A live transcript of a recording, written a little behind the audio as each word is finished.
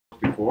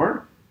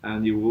before,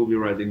 and you will be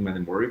writing many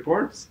more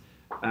reports.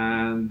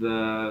 And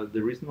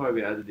the reason why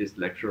we added this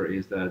lecture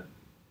is that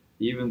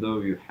even though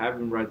you have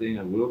been writing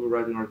and will be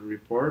writing our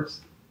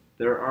reports,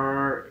 there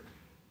are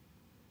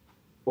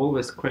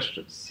always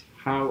questions.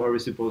 How are we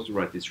supposed to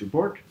write this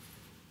report?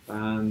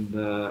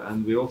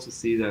 And we also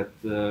see that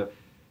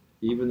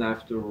even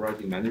after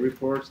writing many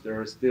reports, there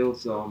are still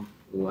some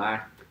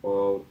lack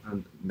of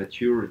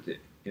maturity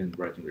in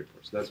writing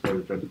reports. That's why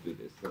we try to do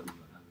this. And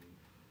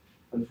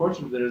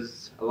unfortunately,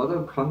 there's a lot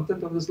of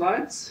content on the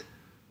slides,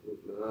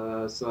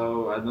 so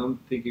I don't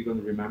think you're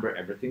going to remember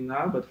everything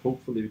now, but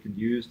hopefully you can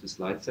use the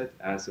slide set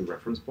as a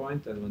reference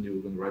point, and when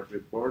you're going to write a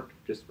report,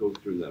 just go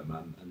through them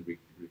and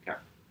recap.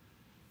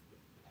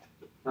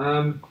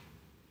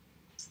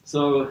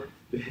 So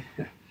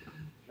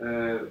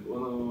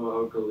one of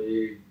our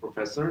colleague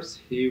professors,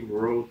 he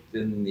wrote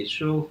the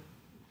initial,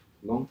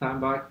 long time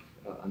back,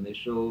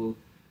 initial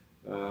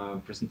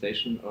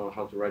presentation of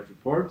how to write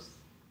reports,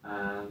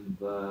 and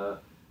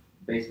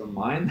based on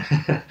mine,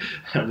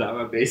 and now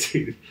I'm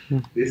basing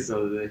this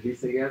on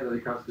his again when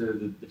it comes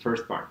to the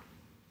first part,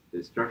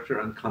 the structure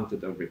and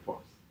content of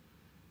reports.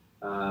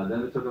 Then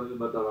we talk a little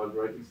bit about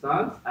writing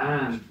styles,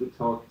 and we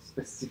talk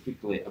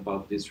specifically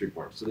about this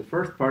report. So the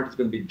first part is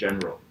going to be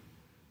general,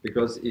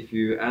 because if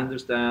you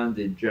understand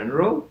the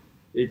general,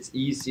 it's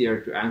easier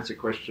to answer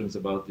questions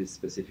about this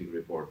specific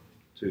report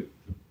too,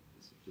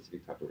 this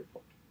specific type of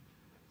report.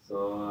 So,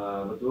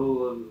 but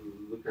we'll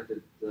look at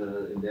it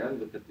in the end,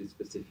 look at the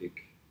specific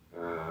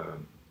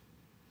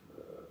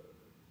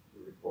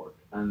report.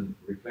 And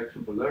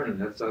reflection for learning,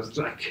 that sounds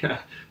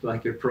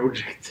like a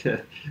project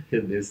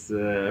in this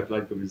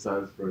applied computer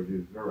science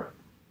project. All right.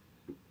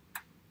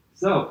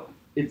 So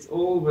it's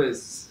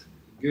always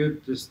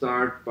good to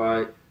start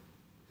by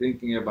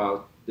thinking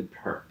about the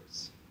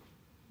purpose.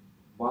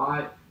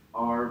 Why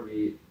are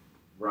we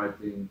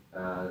writing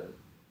a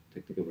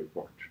technical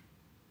report?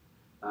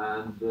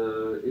 And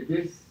it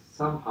is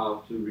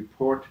somehow to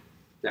report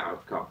the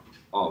outcome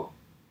of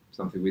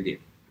something we did,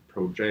 a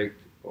project,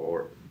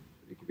 or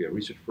it could be a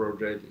research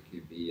project, it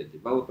could be a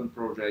development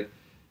project,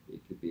 it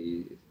could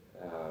be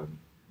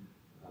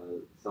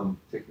some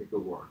technical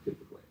work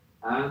typically.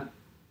 And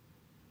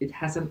it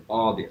has an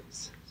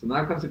audience. So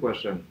now comes the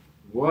question,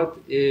 what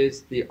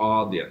is the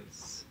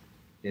audience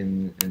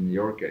in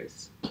your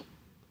case?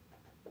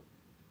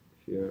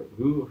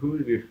 Who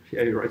do you,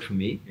 yeah, you write for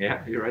me?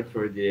 Yeah, you write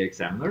for the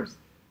examiners?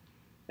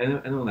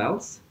 Anyone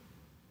else?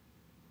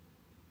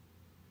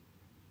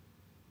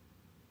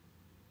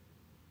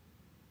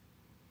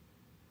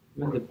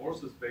 For the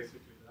course is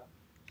basically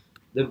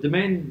that. The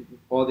main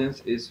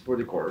audience is for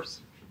the course,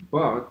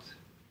 but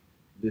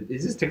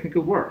this is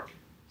technical work.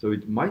 So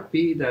it might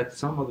be that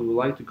someone would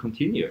like to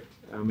continue.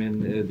 I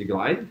mean, the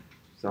glide,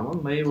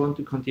 someone may want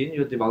to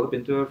continue to develop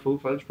into a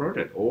full-fledged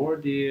project, or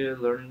the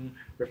learning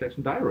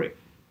reflection diary.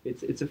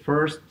 It's a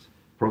first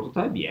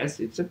prototype, yes,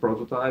 it's a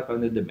prototype,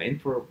 and the main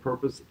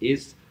purpose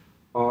is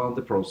on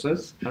the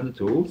process and the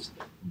tools,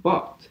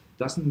 but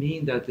doesn't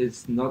mean that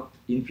it's not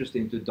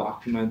interesting to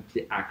document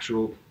the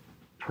actual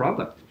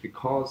product,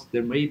 because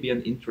there may be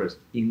an interest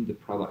in the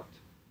product.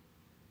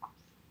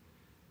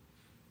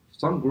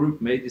 Some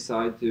group may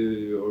decide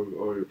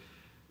to,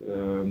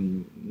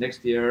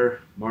 next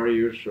year,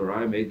 Marius or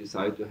I may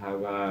decide to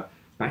have a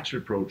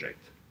bachelor project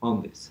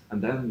on this,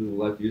 and then we would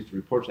like to use the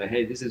report, say,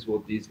 hey, this is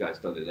what these guys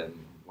studied and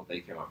what they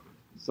came up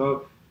with.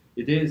 So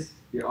it is,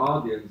 the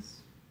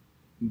audience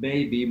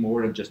may be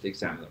more than just the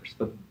examiners,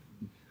 but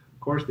of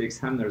course the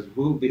examiners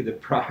will be the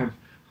prime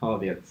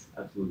audience,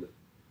 absolutely.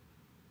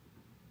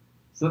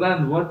 So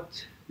then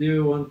what do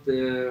you want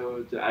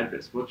to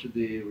address? What should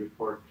the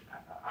report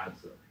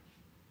answer?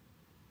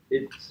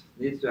 It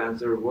needs to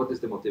answer what is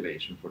the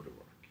motivation for the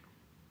work.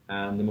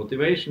 And the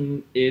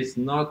motivation is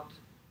not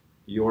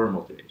your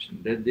motivation.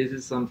 This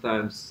is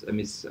sometimes a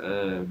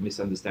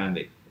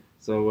misunderstanding.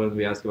 So when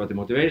we ask about the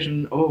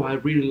motivation, oh, I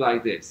really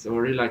like this, or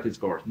I really like this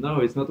course. No,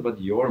 it's not about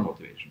your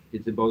motivation.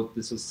 It's about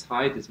the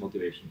society's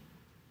motivation.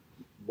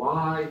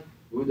 Why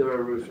would a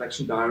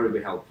reflection diary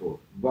be helpful?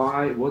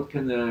 Why? What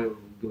can a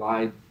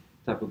glide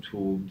type of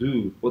tool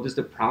do? What is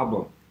the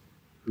problem?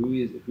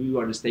 Who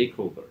are the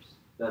stakeholders?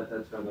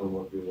 That's kind of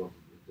what we want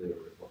to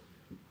report.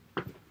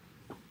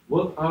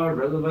 What are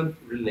relevant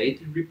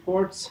related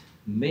reports?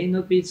 May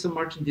not be so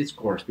much in this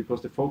course,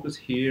 because the focus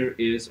here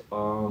is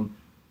on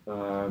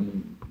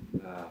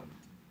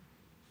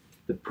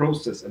the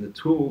process and the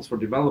tools for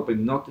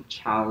developing, not the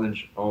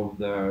challenge of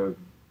the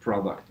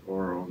product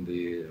or on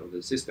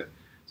the system.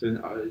 So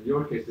in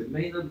your case, it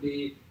may not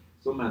be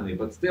so many,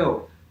 but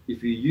still,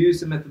 if you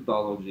use a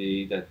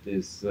methodology that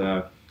is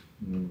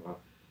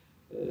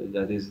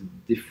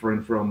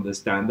different from the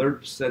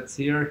standard sets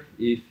here,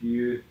 if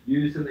you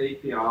use an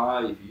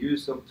API, if you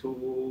use some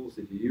tools,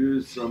 if you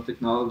use some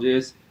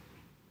technologies,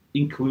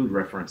 include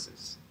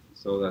references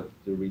so that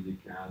the reader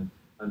can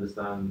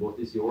understand what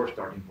is your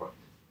starting point.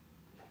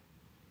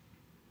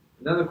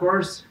 And then, of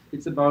course,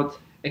 it's about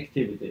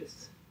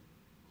activities.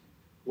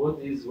 What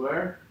is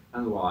where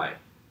and why.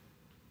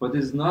 But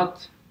it's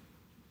not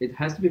it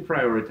has to be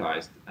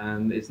prioritized,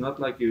 and it's not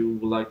like you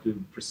would like to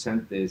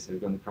present this. We're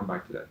going to come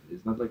back to that.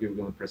 It's not like you're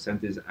going to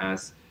present this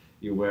as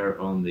you were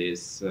on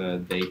this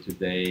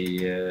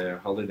day-to-day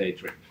holiday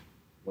trip.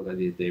 What I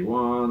did day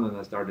one, and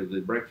I started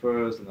with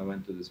breakfast, and I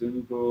went to the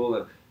swimming pool,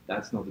 and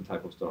that's not the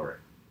type of story.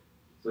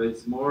 So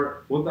it's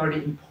more, what are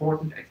the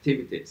important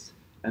activities?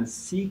 And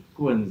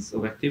sequence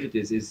of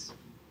activities is,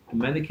 in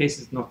many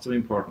cases, not so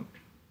important.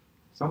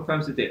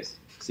 Sometimes it is,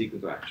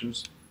 sequence of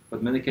actions, but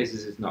in many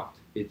cases it's not.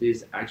 It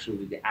is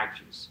actually the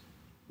actions,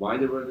 why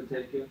they were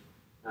undertaken,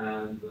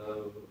 and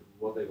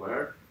what they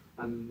were,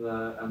 and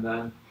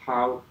then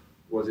how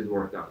was it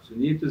worked out. So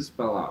you need to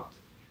spell out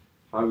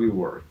how we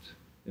worked.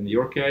 In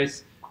your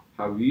case,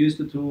 how we use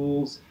the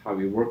tools, how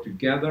we work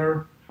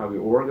together, how we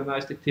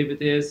organized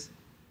activities.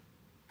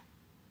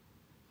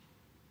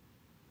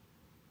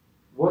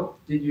 What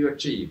did you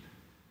achieve,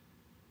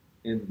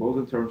 in both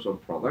in terms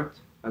of product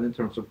and in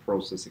terms of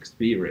process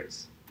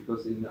experience?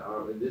 Because in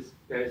this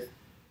case,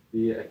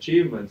 the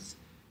achievements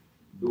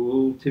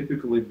will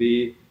typically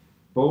be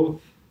both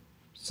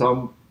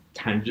some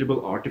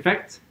tangible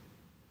artifact,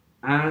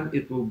 and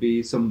it will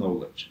be some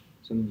knowledge,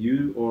 some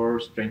new or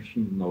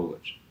strengthened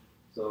knowledge.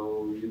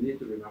 So you need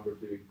to remember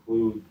to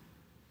include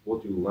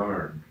what you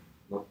learned,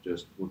 not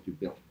just what you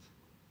built.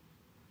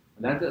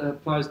 And that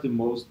applies to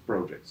most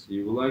projects.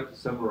 You would like to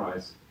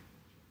summarize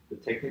the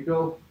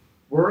technical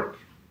work,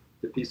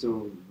 the piece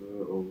of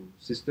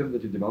system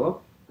that you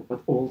develop,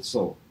 but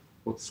also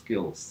what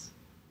skills,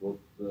 what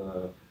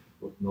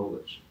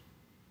knowledge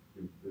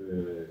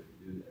you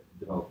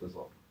developed as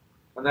well.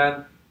 And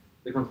then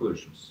the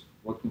conclusions.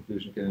 What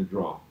conclusion can you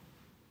draw?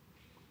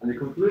 And the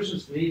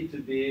conclusions need to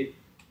be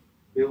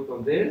built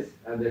on this,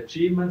 and the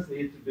achievements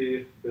need to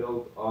be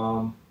built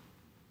on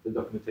the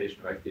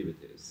documentation of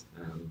activities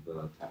and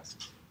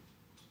tasks.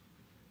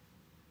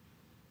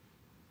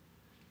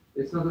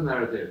 It's not a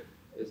narrative.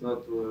 It's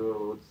not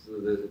what's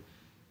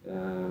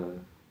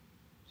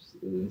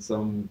in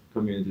some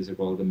communities they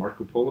call it the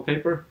Marco Polo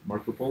paper.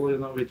 Marco Polo, you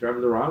know, he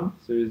traveled around,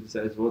 so he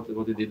says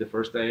what he did the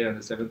first day and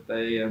the seventh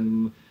day,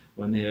 and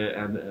when he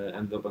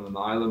ended up on an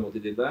island, what he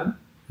did then.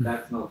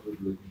 That's not what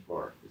we're looking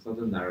for. It's not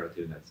a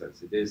narrative in that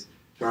sense. It is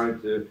trying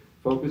to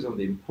focus on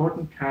the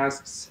important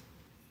tasks,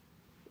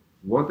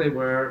 what they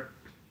were,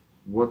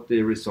 what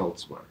the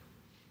results were.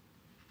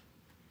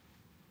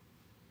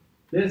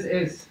 This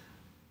is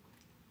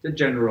the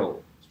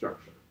general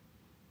structure.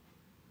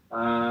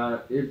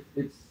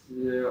 It's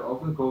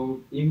often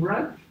called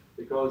IMRAD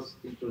because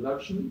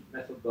introduction,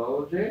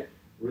 methodology,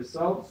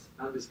 results,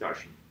 and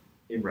discussion.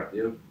 IMRAD.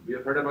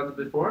 You've heard about it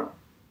before?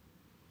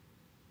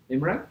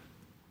 IMRAD?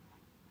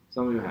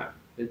 Some of you have.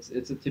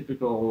 It's a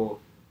typical,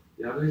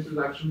 you have an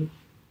introduction,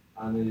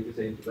 and then you can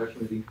say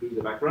introduction would include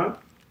the background.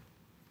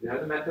 You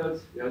have the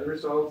methods, you have the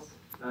results,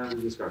 and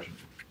the discussion.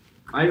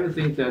 I even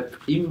think that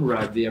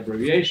IMRAD, the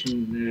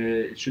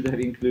abbreviation, should have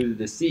included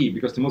the C,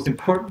 because the most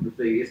important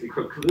thing is the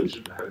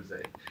conclusion, I would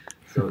say.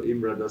 So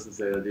IMRAD doesn't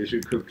say that you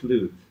should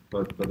conclude,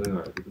 but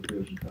anyway, the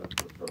conclusion comes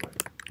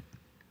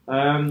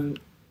from.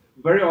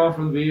 Very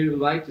often we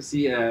like to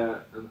see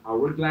an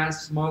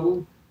hourglass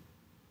model.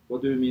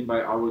 What do we mean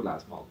by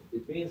hourglass model?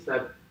 It means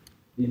that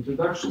the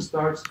introduction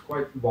starts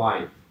quite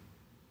wide.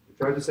 We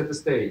try to set the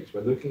stage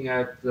by looking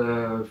at,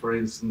 for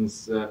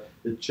instance,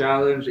 the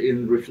challenge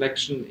in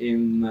reflection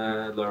in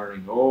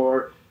learning,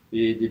 or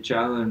the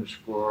challenge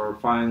for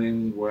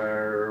finding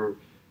where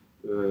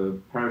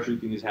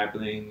parachuting is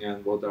happening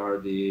and what are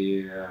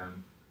the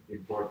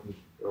important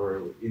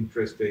or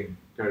interesting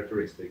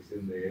characteristics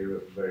in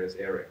the various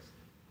areas.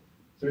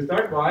 So we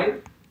start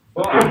wide,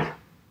 but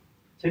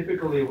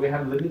typically we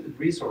have limited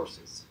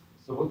resources.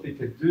 So what we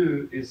can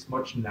do is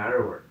much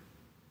narrower.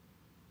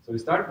 So we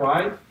start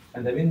wide,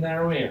 and then we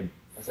narrow in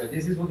and say,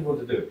 this is what we want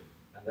to do.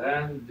 And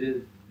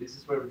then this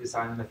is where we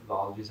design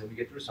methodologies and we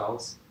get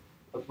results.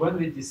 But when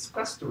we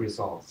discuss the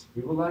results,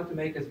 we would like to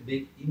make as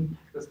big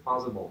impact as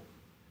possible.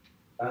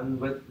 And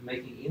with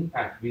making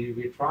impact,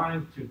 we're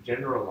trying to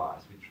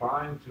generalize. We're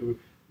trying to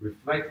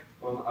reflect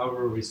on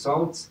our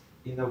results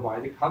in a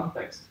wider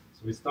context.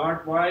 So we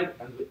start wide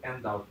and we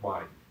end out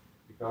wide,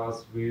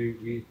 because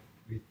we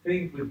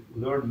think we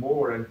learn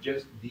more than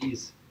just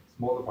these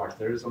smaller parts.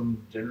 There is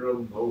some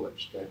general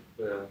knowledge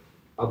that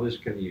others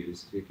can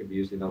use. It can be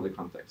used in other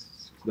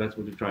contexts. So that's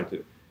what we try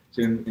to.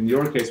 So in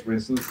your case, for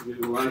instance, we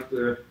would like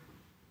to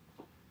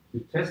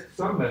test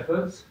some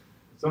methods,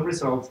 some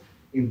results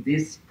in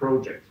this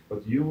project,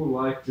 but you would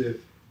like to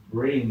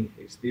bring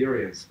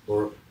experience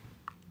for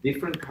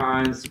different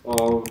kinds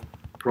of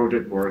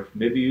project work,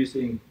 maybe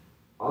using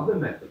other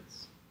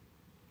methods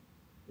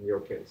in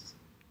your case.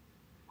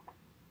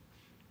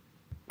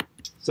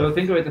 So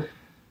think of it,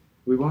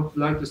 we want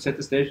like to set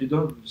the stage. You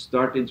don't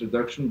start the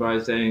introduction by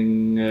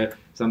saying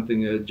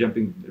something,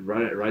 jumping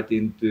right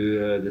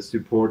into the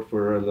support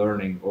for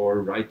learning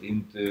or right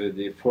into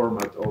the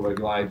format of a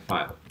glide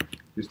file.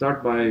 You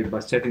start by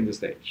setting the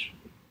stage.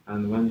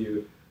 And when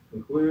you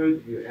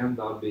conclude, you end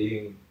up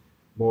being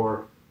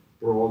more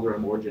broader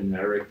and more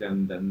generic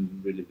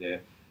than really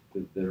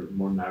the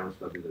more narrow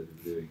study that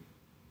you're doing.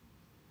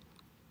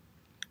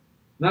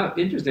 Now,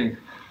 interesting.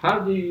 How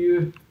do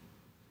you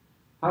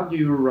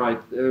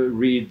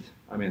read?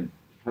 I mean,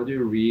 how do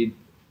you read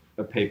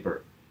a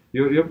paper?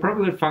 You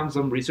probably found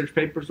some research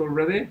papers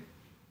already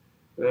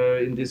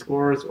in this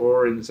course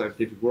or in the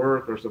scientific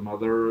work or some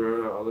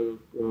other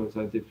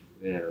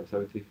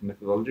scientific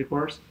methodology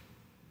course.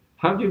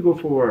 How do you go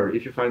forward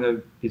if you find a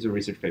piece of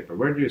research paper?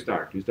 Where do you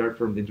start? You start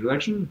from the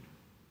introduction,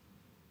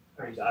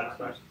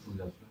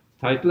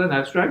 title and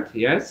abstract,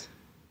 yes,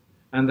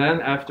 and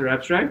then after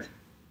abstract.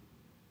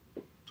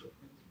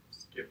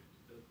 Skip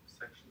the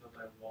section that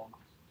I want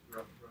to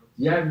reference.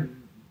 Yeah,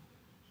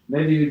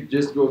 maybe you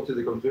just go to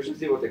the conclusion,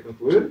 see what they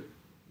conclude,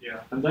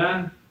 Yeah. and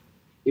then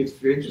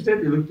if you're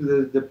interested, you look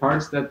to the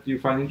parts that you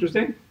find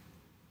interesting,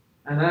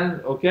 and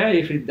then okay,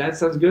 if that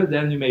sounds good,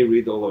 then you may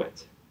read all of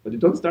it, but you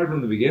don't start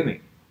from the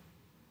beginning.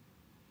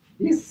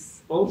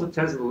 This also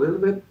tells a little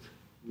bit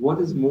what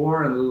is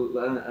more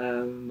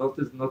and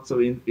not so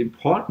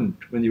important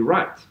when you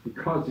write,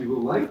 because you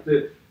will like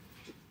to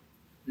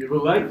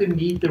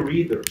meet the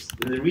readers.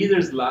 And the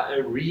readers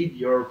read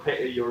your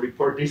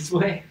report this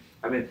way.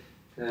 I mean,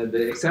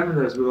 the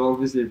examiners will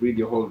obviously read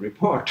your whole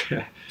report,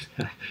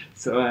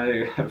 so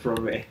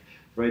from A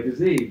to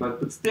Z.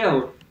 But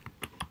still,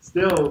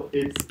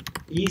 it's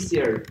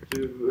easier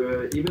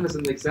to even as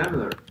an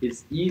examiner,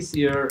 it's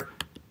easier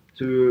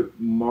to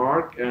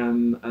mark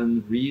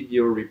and read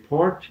your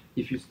report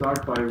if you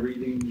start by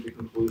reading the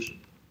conclusion.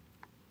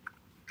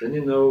 Then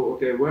you know,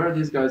 okay, where are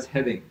these guys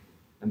heading?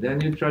 And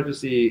then you try to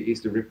see, is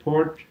the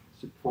report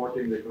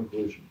supporting the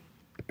conclusion?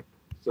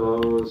 So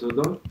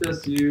don't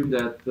assume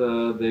that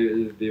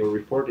your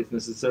report is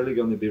necessarily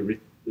going to be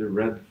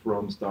read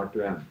from start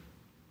to end.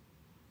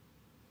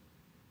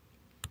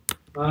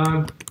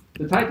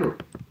 The title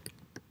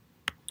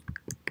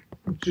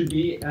should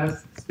be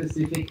as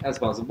specific as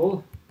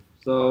possible.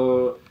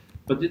 So,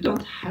 but you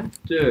don't have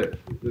to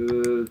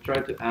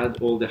try to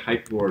add all the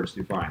hype words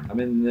you find. I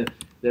mean,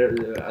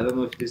 I don't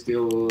know if it's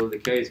still the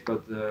case,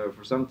 but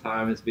for some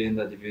time it's been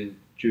that if you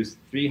choose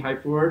 3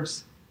 hype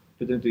words,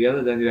 put them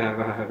together, then you have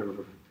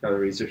a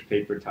research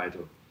paper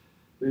title.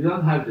 But you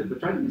don't have to, but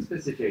try to be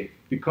specific,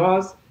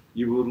 because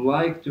you would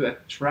like to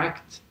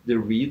attract the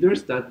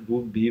readers that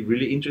would be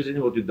really interested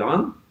in what you've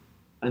done,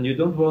 and you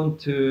don't want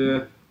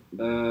to,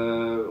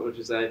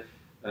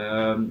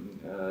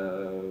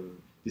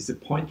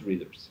 disappoint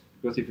readers.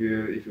 Because if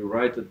you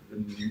write a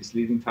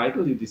misleading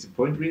title, you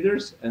disappoint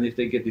readers, and if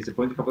they get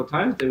disappointed a couple of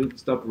times, they will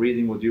stop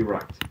reading what you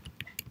write.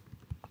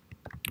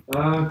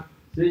 So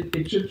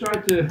it should try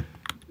to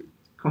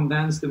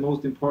condense the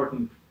most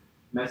important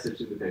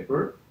message in the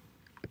paper,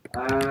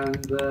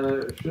 and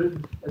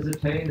should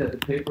ascertain that the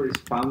paper is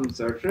found in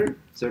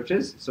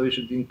searches, so it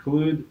should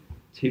include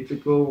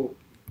typical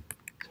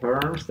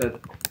terms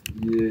that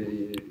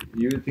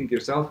you think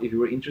yourself, if you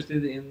were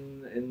interested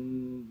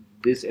in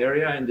this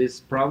area, in this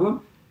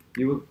problem,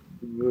 you will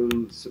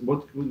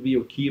what would be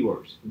your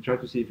keywords, and try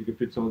to see if you can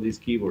put some of these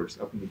keywords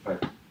up in the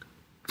paper.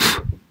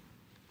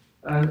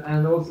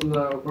 And also,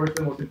 of course,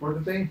 the most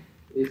important thing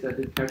is that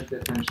it catches the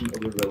attention of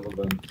the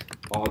relevant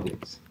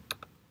audience.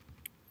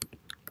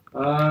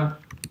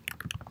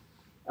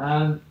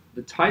 And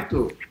the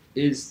title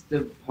is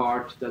the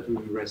part that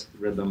will be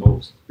read the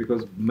most,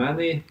 because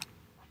many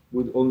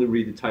would only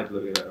read the title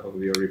of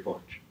your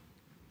report.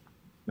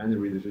 Many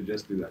readers would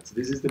just do that. So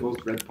this is the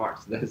most read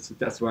part. So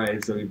that's why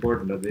it's so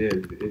important that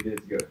it is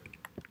good.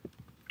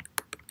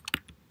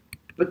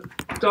 But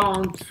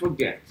don't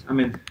forget, I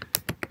mean,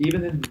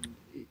 even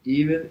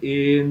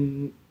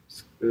in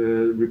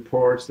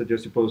reports that you're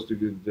supposed to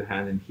do the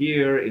hand in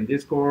here, in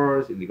this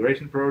course,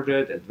 integration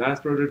project,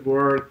 advanced project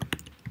work,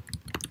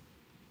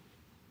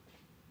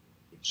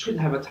 it should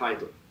have a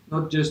title,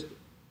 not just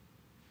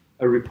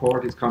a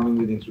report is coming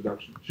with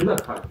introduction. It should have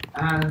a title,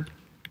 and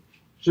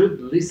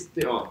should list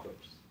the authors.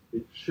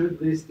 It should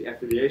list the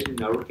affiliation.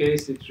 In our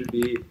case, it should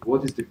be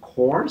what is the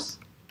course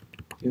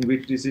in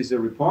which this is a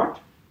report,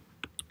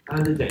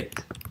 and the date.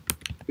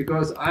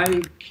 Because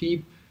I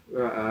keep,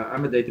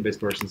 I'm a database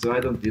person, so I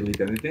don't delete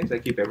anything, so I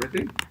keep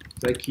everything.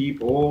 So I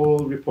keep all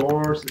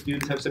reports the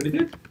students have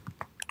submitted.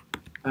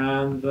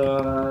 And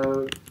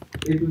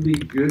it would be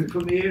good for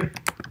me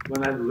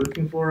when I'm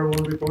looking for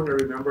one report, I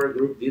remember a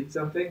group did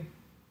something,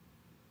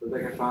 so I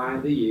can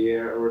find the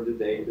year or the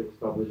date it was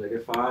published, I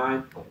can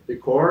find the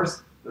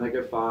course, and I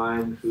can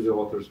find who the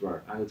authors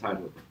were and the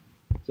title.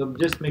 So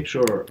just make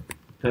sure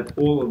that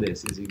all of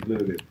this is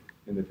included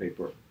in the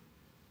paper.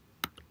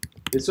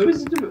 It's so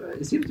easy to,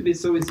 it seems to be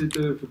so easy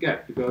to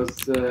forget,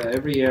 because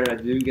every year I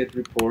do get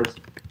reports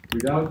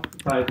without the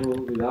title,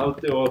 without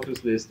the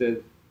authors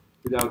listed,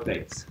 without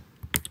dates.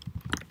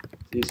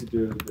 It's easy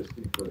to just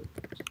include.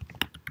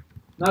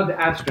 Now the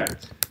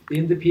abstract.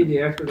 In the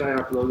PDF that I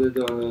uploaded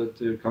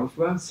to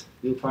Confluence,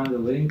 you'll find a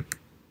link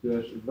to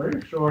a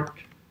very short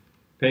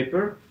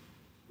paper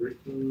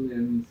written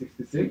in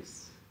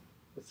 '66,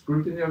 a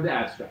scrutiny of the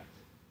abstract.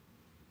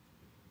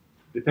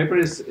 The paper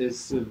is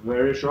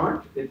very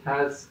short. It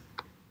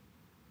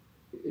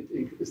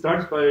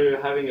starts by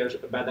having a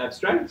bad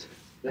abstract.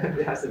 Then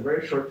it has a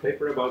very short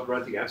paper about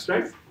writing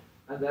abstracts,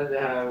 and then they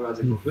have as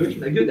a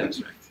conclusion a good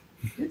abstract.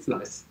 It's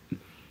nice.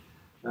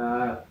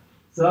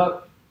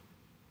 So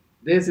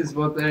this is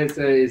what they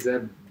say is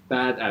a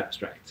bad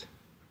abstract.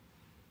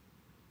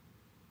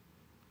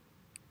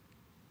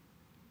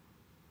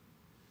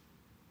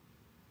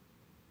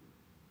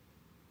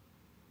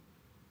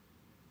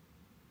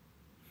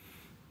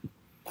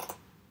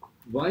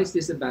 Why is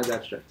this a bad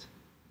abstract?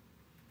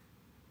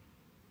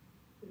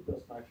 It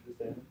doesn't actually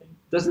say anything.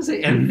 Doesn't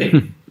say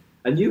anything.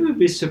 And you will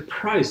be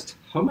surprised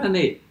how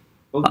many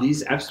of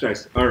these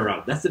abstracts are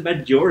around. That's the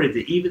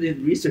majority, even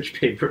in research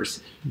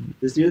papers.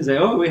 The students say,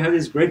 oh, we have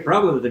this great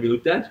problem that we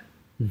looked at.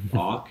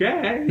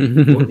 Okay,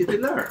 what did we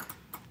learn?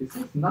 It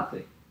says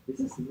nothing. It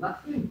says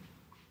nothing.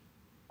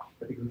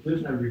 But the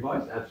conclusion of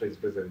revised abstracts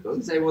present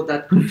doesn't say what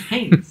that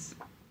contains.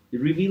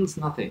 It reveals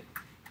nothing.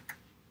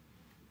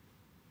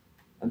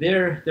 And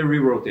there they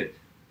rewrote it.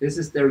 This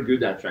is their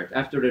good abstract.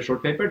 After the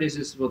short paper, this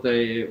is what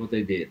they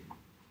did.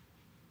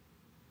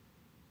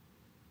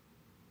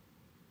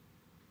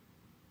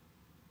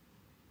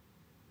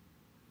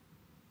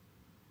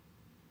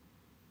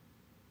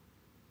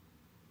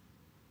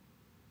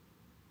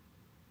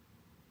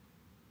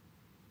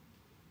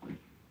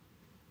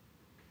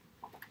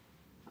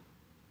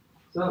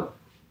 So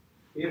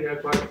here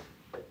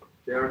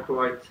they are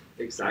quite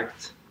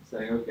exact,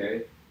 saying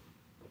okay,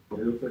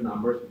 we look at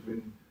numbers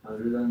between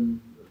 100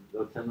 and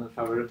 10 and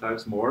 500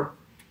 times more,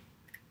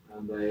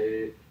 and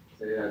they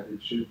say that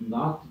it should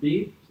not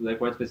be. So they're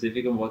quite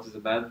specific on what is a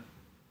bad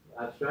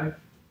abstract,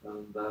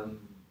 and then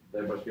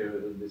they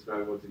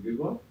describe what's a good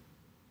one.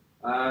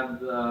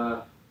 And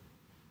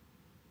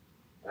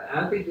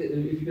I think that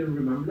if you can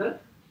remember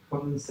that,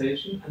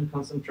 condensation and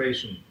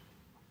concentration.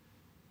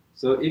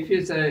 So if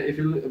you say, if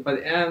you look by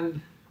the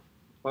end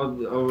of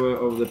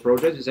the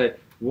project, you say,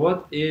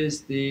 what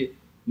is the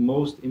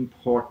most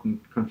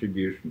important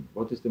contribution?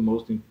 What is the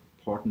most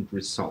important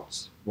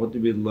results? What do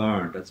we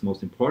learn that's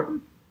most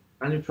important?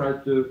 And you try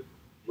to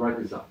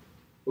write this up.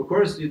 Of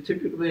course,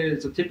 typically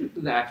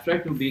the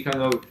abstract will be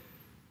kind of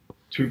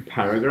 2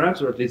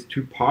 paragraphs or at least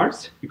 2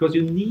 parts, because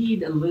you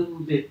need a little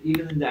bit,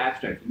 even in the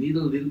abstract, you need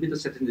a little bit of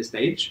setting the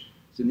stage.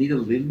 So you need a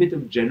little bit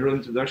of general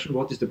introduction.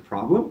 What is the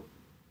problem?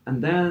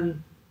 And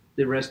then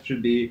the rest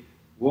should be,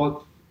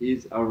 what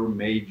is our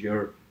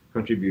major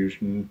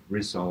contribution,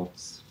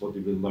 results, what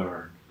do we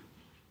learn?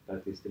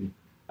 That is the,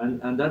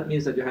 and that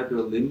means that you have to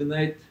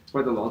eliminate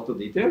quite a lot of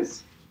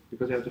details,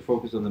 because you have to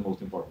focus on the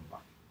most important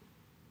part.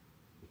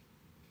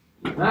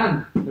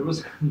 And there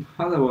was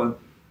another one a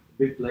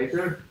bit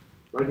later,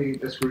 writing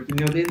a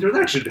scrutiny of the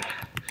introduction.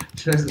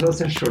 So this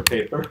was a short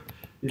paper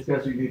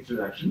discussing the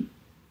introduction.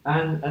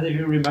 And if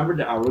you remember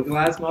the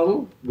hourglass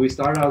model, we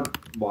start out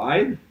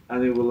wide,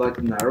 and it will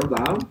like narrow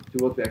down to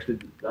what we actually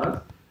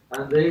does.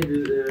 And they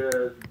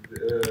do,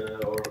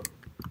 or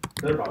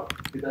about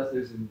it does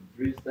this in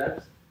 3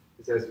 steps.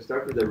 It says you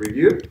start with a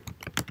review,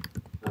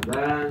 and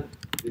then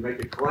you make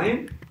a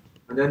claim,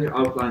 and then you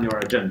outline your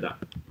agenda.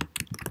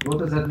 What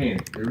does that mean?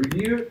 The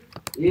review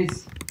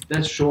is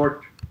that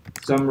short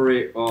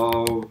summary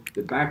of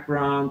the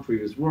background,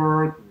 previous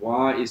work,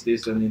 why is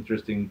this an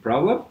interesting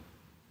problem,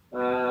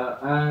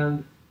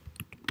 and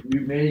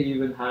you may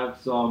even have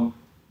some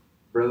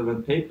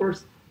relevant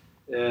papers.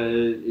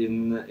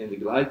 In the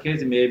GLIDE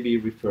case, it may be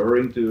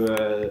referring to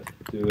a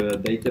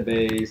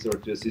database or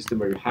to a system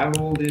where you have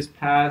all these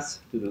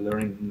paths, to the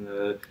learning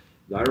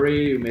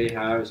diary. You may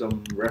have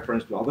some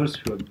reference to others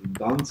who have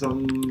done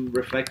some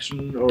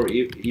reflection, or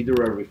either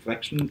a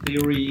reflection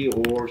theory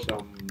or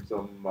some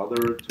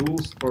other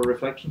tools for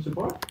reflection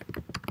support.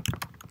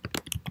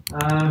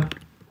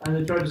 And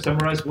you try to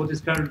summarize what is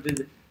currently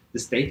the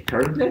state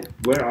currently,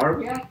 where are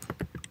we at?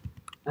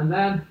 And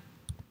then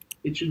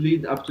it should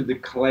lead up to the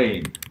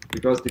claim,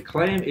 because the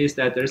claim is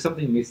that there is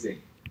something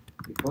missing.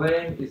 The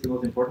claim is the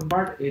most important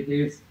part. It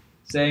is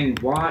saying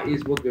why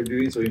is what we're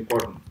doing so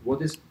important?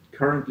 What is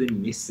currently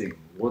missing?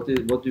 Why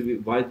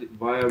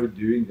are we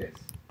doing this?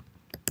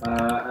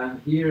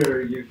 And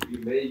here you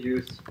may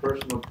use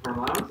personal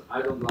pronouns.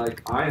 I don't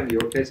like I. In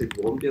your case, it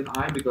won't be an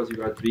I, because you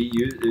got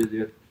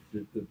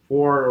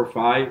 4 or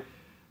 5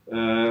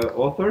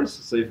 authors.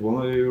 So if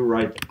one of you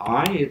write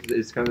I,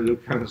 it's kind of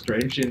look kind of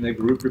strange in a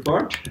group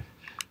report.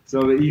 So,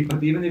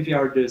 but even if you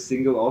are the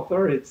single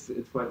author, it's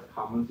quite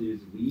common to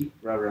use we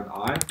rather than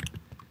I,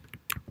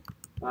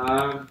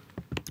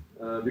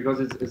 because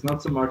it's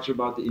not so much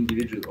about the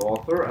individual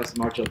author as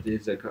much as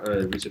this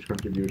research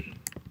contribution.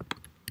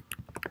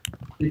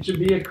 It should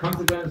be a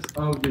consequence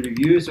of the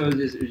review. So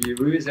this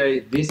review say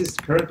this is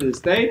currently the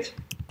state.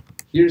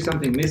 Here's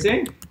something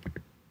missing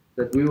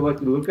that we would like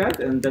to look at,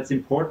 and that's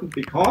important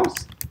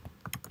because,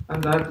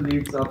 and that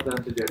leads up then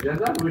to the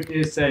agenda, which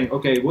is saying,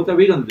 okay, what are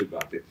we going to do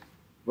about it?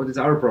 What is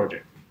our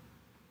project?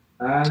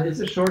 And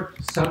it's a short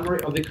summary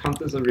of the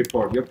contents of the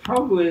report. You've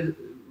probably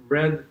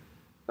read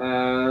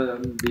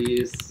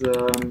these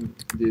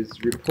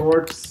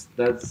reports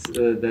that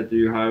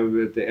you have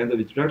at the end of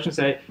the introduction.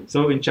 Say,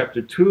 so in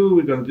chapter 2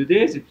 we're going to do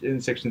this, in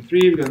section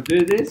 3 we're going to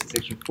do this, in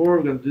section 4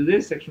 we're going to do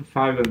this, section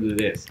 5 we're going to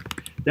do this.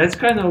 That's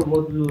kind of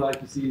what we would like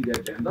to see in the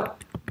agenda.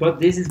 but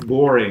this is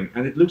boring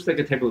and it looks like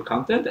a table of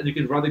content, and you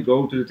can rather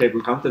go to the table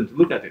of content to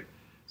look at it.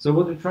 So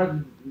what we try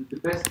to, the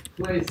best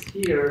place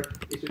here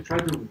is to try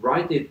to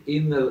write it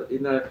in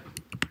a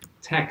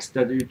text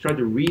that you try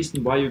to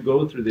reason why you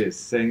go through this,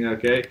 saying,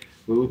 okay,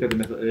 we'll look at the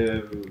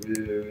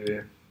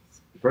method.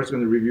 First, we're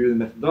going to review the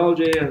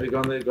methodology, and we're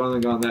gonna,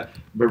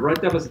 but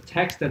write up as a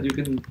text that you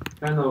can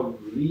kind of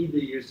lead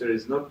the user.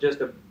 It's not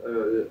just a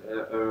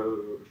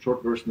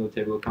short version of the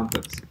table of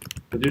contents,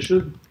 but you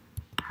should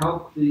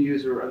help the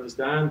user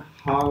understand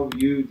how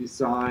you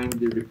design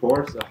the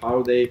reports,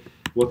 or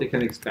what they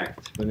can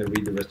expect when they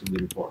read the rest of the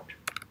report.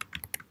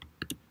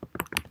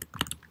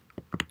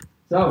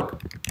 So,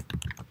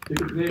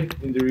 typically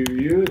in the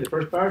review, the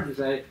first part, you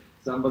say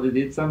somebody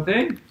did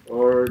something,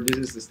 or this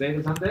is the state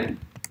of something.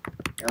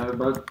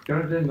 But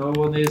currently no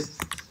one is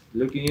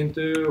looking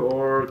into,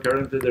 or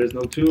currently there is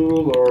no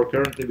tool, or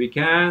currently we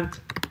can't.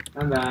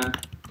 And then,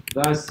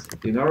 thus,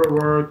 in our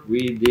work,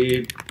 we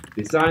did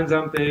design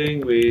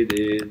something, we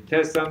did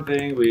test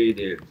something, we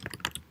did.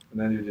 And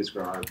then you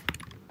describe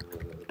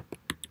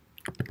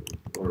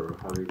or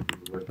how you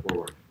went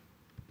forward.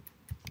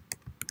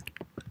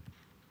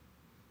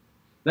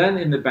 Then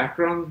in the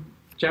background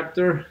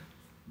chapter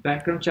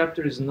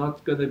is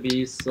not going to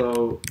be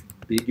so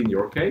big in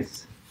your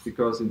case,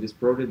 because in this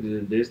project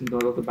there isn't a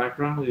lot of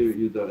background. I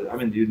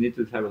mean, you need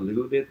to have a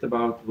little bit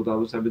about what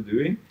others have been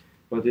doing,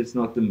 but it's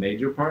not the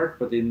major part.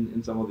 But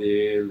in some of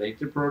the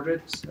later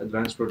projects,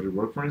 advanced project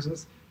work, for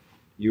instance,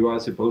 you are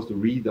supposed to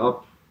read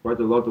up quite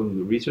a lot on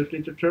the research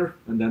literature,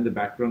 and then the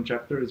background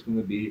chapter is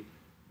going to be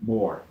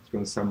more. It's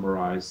going to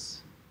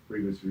summarize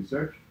previous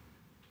research.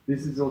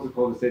 This is also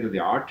called the state of the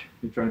art.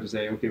 You're trying to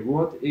say, okay,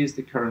 what is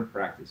the current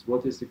practice?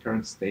 What is the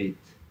current state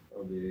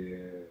of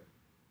this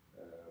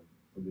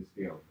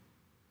field?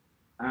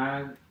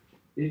 And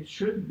it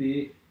should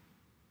be,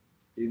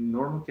 in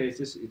normal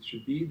cases, it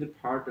should be the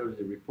part of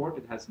the report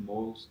that has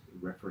most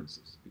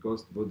references,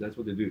 because that's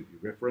what they do. You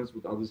reference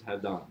what others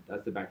have done.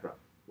 That's the background.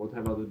 What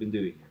have others been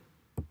doing here?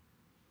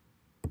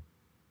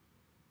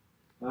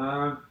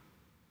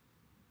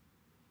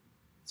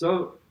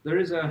 So there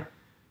is a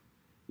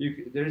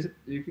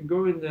you can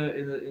go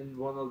in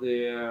one of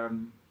the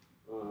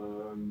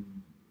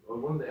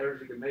one of the errors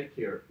you can make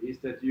here is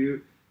that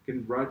you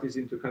can write this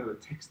into kind of a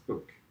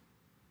textbook.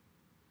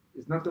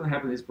 It's not going to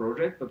happen in this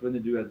project, but when you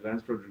do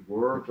advanced project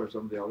work or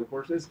some of the other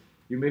courses,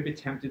 you may be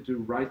tempted to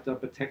write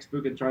up a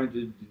textbook and try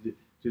to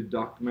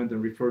document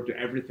and refer to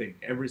everything.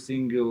 Every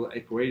single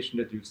equation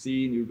that you've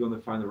seen, you're going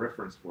to find a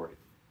reference for it.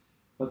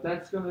 But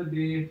that's going to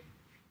be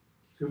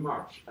too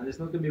much, and it's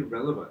not going to be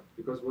relevant,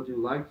 because what you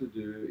like to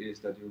do is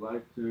that you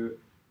like to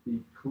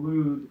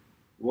include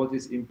what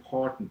is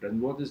important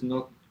and what is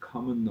not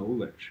common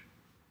knowledge.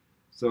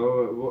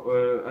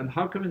 So, and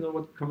how can we know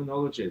what common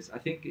knowledge is? I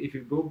think if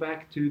you go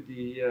back to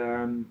the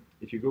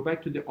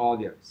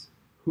audience,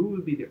 who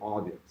will be the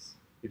audience?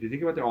 If you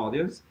think about the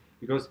audience,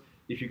 because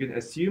if you can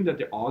assume that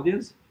the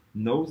audience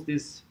knows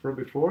this from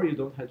before, you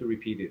don't have to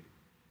repeat it.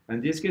 And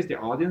in this case, the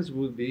audience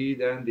will be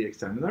then the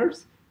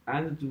examiners,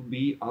 and it will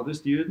be other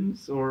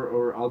students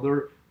or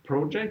other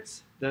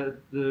projects that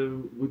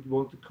would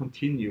want to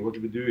continue what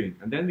we're doing.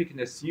 And then we can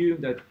assume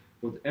that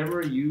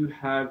whatever you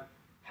have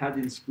had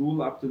in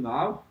school up to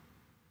now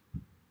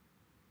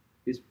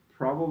is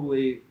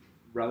probably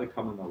rather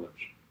common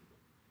knowledge.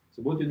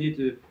 So what you need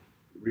to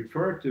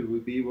refer to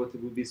would be what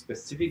would be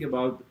specific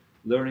about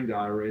learning the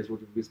IRAs, what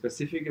would be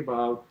specific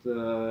about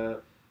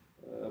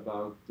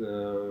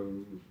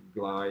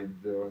glide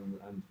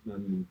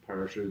and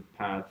parachute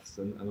paths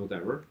and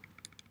whatever.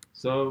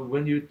 So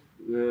when you,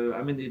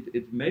 I mean,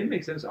 it may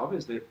make sense,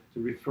 obviously, to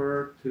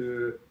refer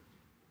to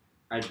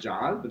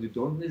Agile, but you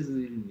don't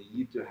necessarily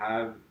need to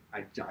have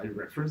Agile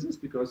references,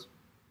 because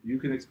you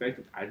can expect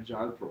that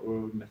Agile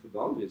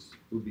methodologies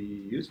will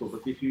be useful.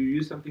 But if you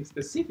use something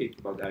specific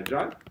about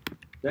Agile,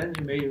 then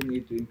you may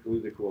need to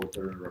include a quote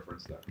or a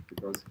reference there,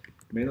 because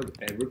may not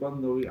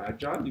everyone know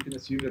Agile. You can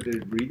assume that the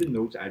reader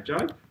knows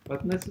Agile,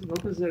 but not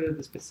necessarily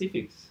the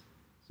specifics.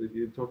 So if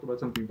you talk about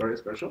something very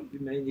special, you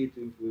may need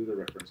to include a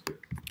reference to it.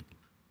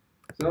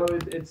 So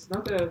it's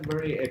not a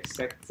very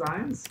exact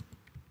science,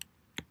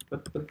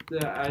 but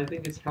I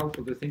think it's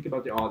helpful to think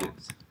about the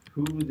audience.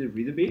 Who would the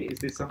reader be? Is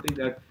this something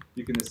that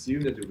you can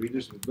assume that the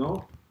readers would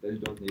know? Then you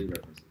don't need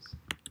references.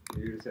 If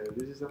you say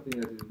this is something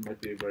that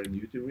might be very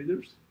new to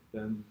readers,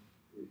 then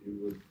you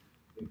would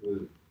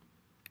include it.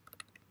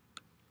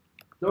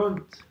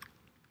 Don't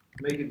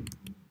make it,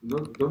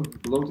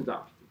 don't bloat it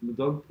up.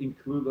 Don't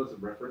include lots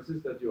of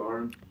references that you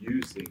aren't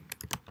using.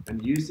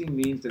 And using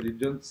means that you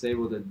don't say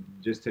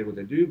just say what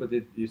I do, but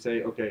you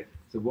say, okay,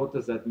 so what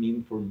does that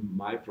mean for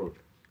my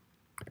project?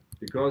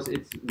 Because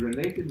it's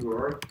related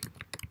work,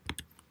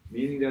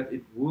 meaning that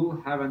it will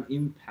have an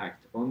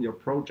impact on your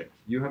project.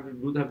 You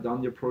would have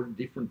done your project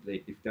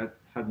differently if that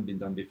hadn't been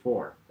done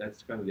before.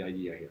 That's kind of the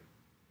idea here.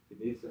 It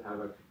needs to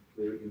have a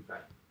clear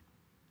impact.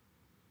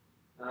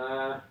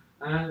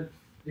 And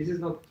this is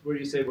not where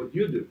you say what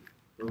you do,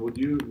 or what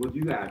you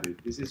added.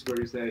 This is where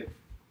you say,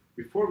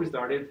 before we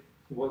started,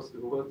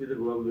 what did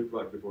the world look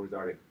like before we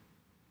started?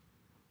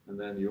 and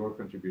then your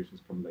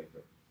contributions come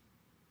later.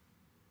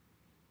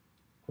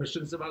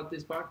 Questions about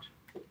this part?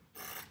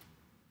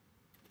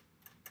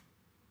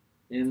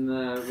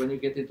 When you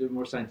get into a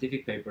more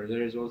scientific paper,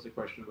 there is also a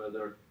question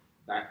whether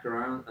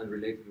background and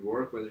related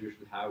work, whether you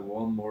should have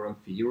one more on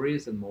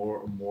theories and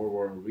more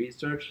on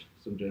research,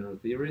 some general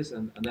theories,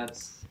 and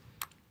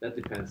that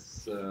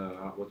depends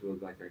what you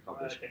would like to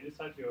accomplish. Can you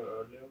cite your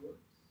earlier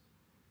works?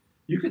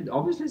 You could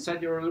obviously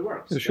cite your early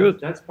works. You should.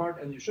 That's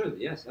part, and you should.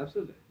 Yes,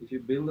 absolutely. If you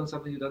build on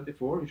something you've done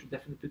before, you should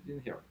definitely put it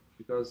in here,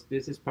 because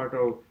this is part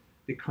of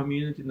the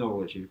community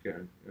knowledge. You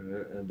can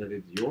that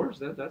it's yours.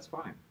 That's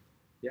fine.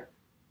 Yeah.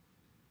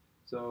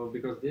 So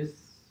because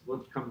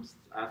what comes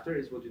after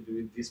is what you do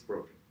in this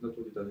project, not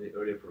what you done in the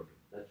earlier project.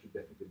 That should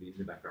definitely be in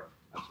the background.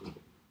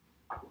 Absolutely.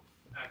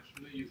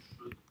 Actually, you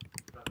should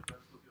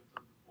reference what you've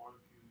done before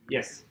if you.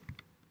 Yes.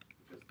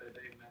 Because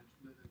they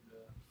mentioned it in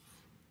the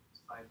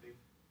citing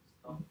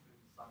stuff in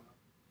sign up.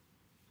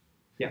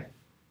 Yeah.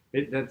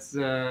 That's.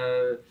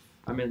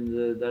 I mean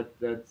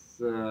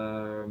that's.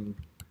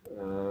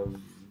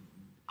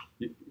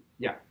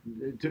 Yeah.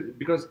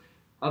 Because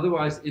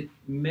otherwise it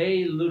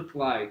may look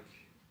like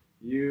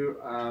you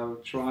are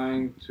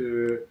trying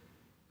to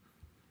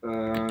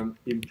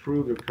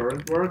improve your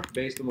current work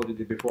based on what you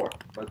did before.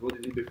 But what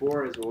you did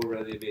before has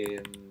already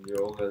been, you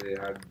already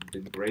have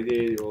been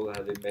graded, you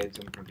already made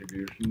some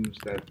contributions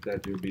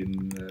that you've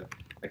been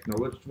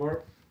acknowledged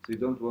for. So you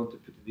don't want to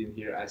put it in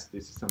here as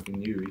this is something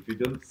new. If you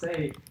don't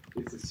say,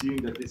 it's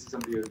assumed that this is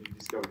something that you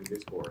discovered in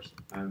this course,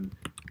 and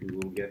you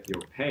will get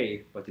your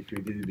pay. But if you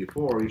did it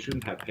before, you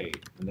shouldn't have paid,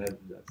 and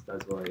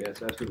that's why.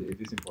 Yes, absolutely, it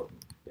is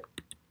important. Yeah.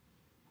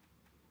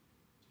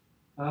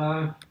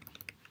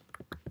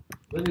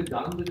 When you're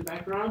done with the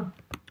background,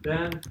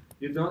 then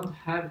you don't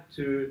have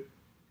to.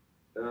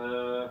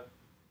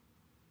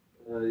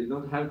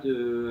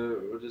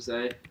 What to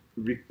say?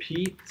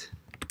 Repeat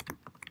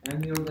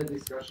any of the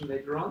discussion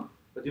later on.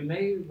 But you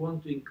may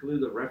want to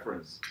include a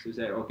reference to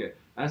say, okay,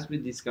 as we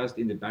discussed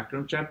in the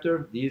background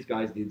chapter, these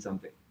guys did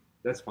something.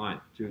 That's fine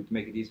to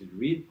make it easy to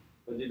read,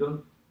 but you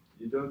don't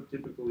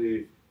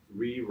typically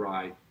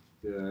rewrite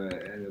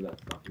any of that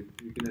stuff.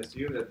 You can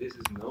assume that this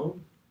is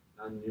known,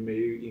 and you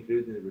may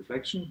include it in the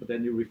reflection, but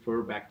then you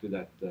refer back to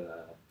that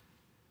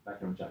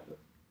background chapter.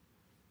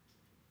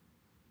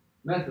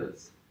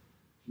 Methods.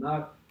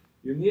 Now,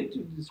 you need to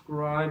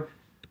describe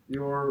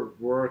your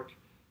work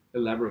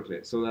elaborately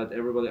so that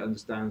everybody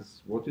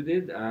understands what you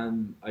did,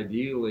 and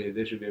ideally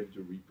they should be able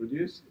to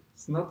reproduce.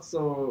 It's not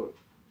so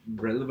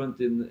relevant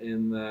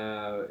in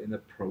a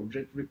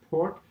project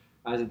report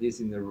as it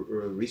is in a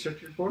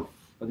research report,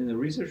 but in a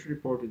research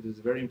report it is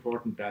very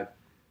important that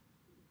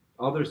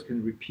others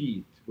can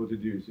repeat what you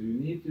do. So you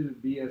need to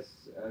be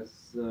as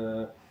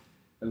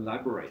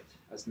elaborate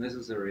as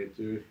necessary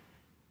to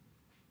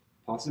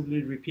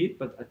possibly repeat,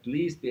 but at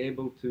least be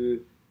able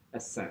to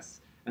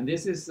assess. And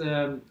this is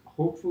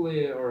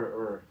hopefully,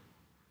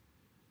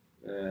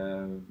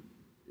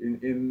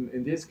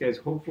 in this case,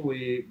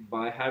 hopefully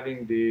by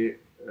having the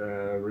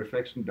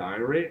reflection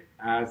diary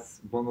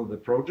as one of the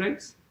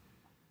projects,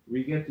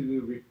 we get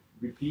to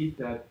repeat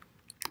that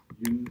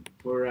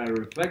for a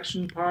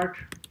reflection part,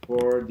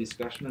 for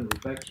discussion and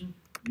reflection,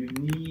 you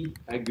need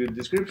a good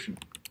description.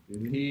 You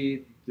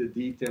need the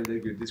detailed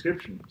and good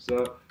description.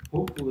 So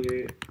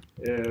hopefully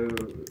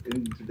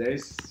in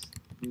today's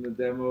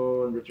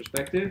demo and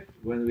retrospective,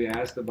 when we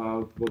asked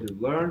about what you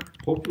learned,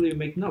 hopefully you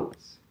make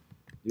notes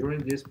during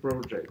this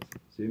project.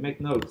 So you make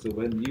notes. So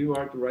when you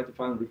are to write the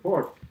final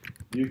report,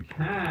 you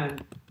can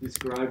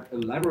describe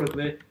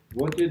elaborately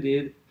what you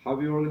did, how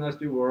you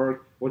organized your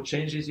work, what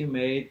changes you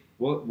made,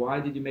 why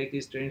did you make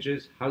these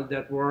changes, how did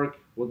that work,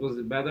 what was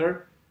it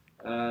better,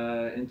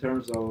 in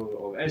terms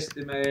of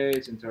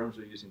estimates, in terms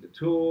of using the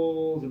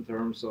tools, in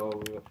terms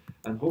of,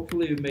 and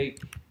hopefully you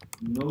make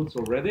notes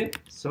already,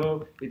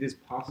 so it is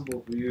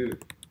possible for you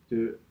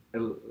to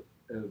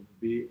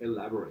be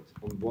elaborate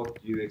on what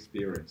you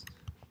experienced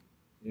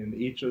in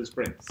each of the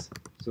sprints,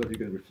 so that you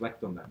can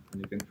reflect on them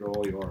and you can draw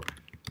your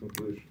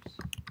conclusions.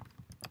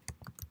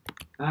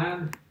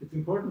 And it's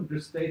important to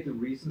state the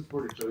reasons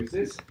for the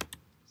choices.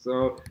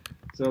 So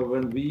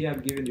when we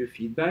have given you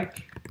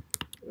feedback,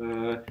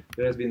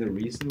 there has been a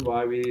reason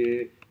why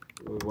we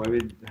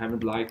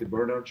haven't liked the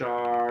burnout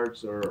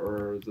charts,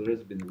 or so there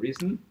has been a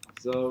reason.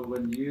 So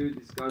when you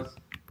discuss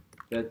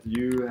that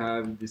you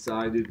have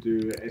decided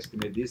to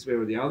estimate this way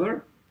or the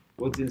other,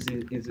 what is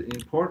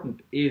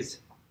important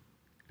is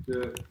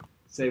to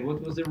say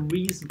what was the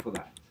reason for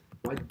that.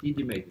 Why did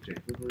you make the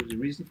change? What was the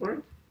reason for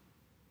it?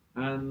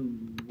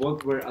 And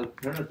what were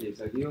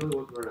alternatives? Ideally,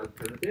 what were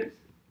alternatives?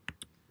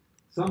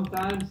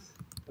 Sometimes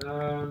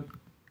the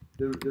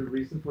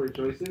reason for your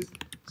choices.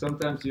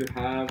 Sometimes you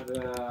have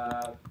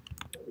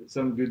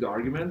some good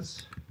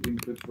arguments,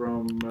 input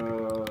from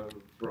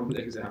the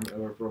exam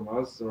or from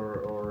us,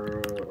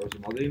 or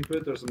some other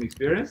input or some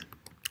experience.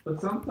 But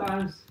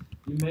sometimes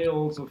you may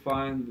also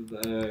find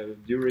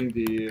during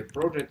the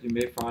project, you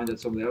may find that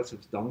somebody else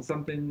has done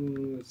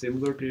something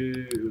similar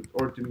to,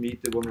 or to meet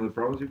one of the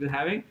problems you've been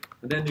having,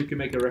 and then you can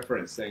make a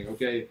reference saying,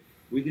 okay,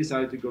 we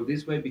decided to go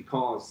this way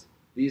because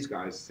these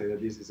guys say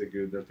that this is a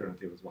good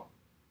alternative as well.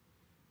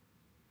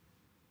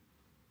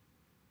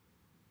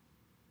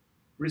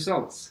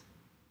 Results.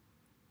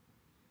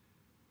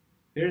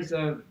 Here is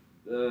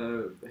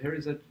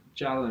a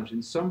challenge.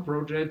 In some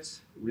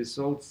projects,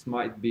 results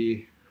might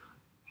be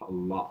a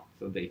lot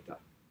of data,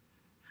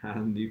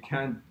 and you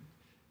can't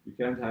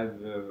have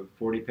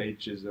 40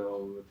 pages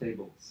of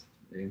tables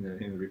in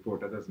a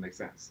report. That doesn't make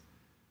sense.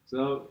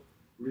 So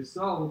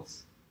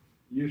results,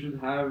 you should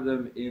have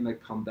them in a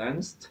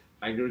condensed,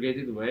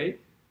 aggregated way.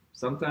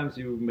 Sometimes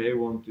you may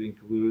want to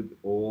include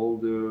all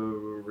the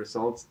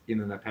results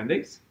in an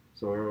appendix,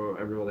 so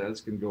everyone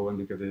else can go and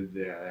look at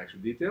the actual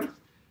details.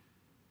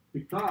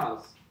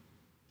 Because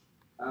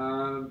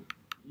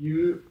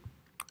you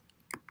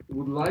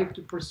would like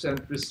to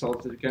present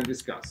results that you can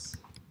discuss,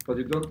 but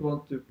you don't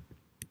want to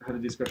have a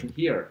discussion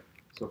here.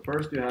 So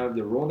first you have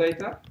the raw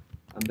data,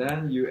 and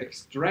then you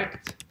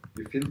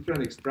filter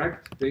and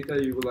extract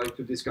data you would like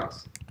to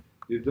discuss.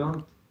 You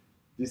don't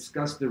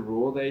discuss the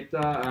raw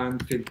data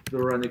and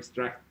filter and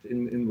extract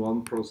in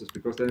one process,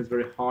 because then it's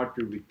very hard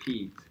to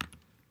repeat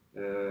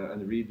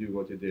and redo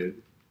what you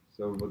did.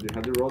 So what you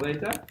have the raw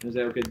data and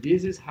say, okay,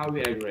 this is how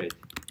we aggregate.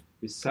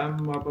 We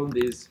sum up on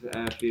these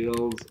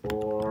fields,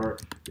 or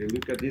we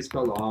look at this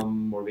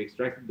column, or we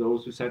extract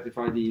those who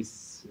satisfy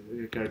these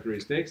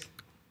characteristics.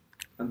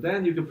 And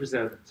then you can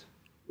present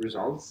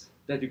results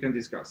that you can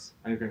discuss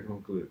and you can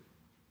conclude.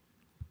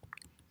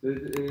 So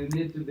you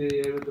need to be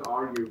able to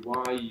argue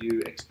why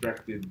you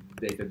extracted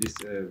data this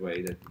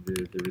way, that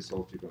the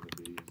results you're going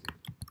to be using.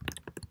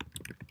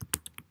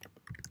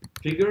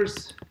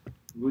 Figures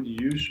would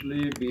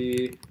usually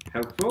be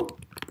helpful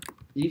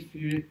if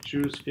you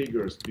choose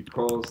figures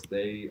because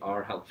they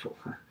are helpful.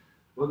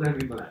 What do I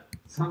mean by that?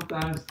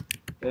 Sometimes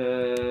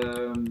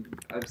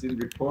I've seen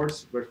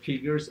reports where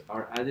figures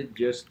are added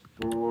just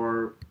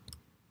for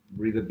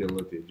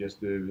readability,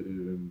 just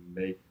to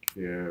make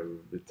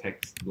the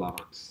text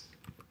blocks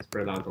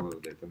spread out a little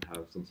bit and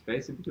have some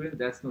space in between.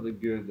 That's not a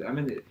good, I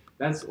mean,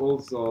 that's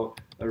also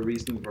a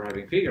reason for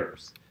having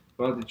figures,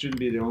 but it shouldn't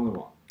be the only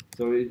one.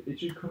 So it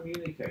should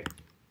communicate,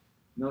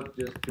 not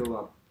just fill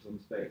up some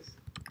space.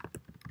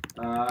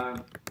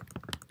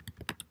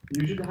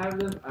 You should have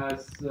them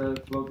as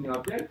floating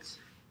objects,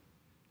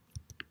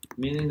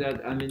 meaning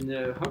that, I mean,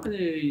 how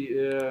many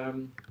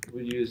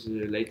would use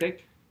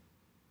LaTeX?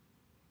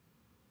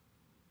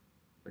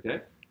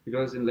 Okay,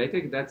 because in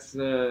LaTeX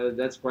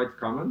that's quite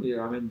common.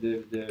 Yeah, I mean,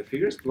 the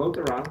figures float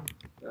around.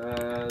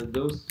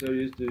 Those who are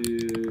used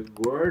to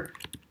Word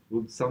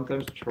would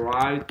sometimes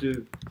try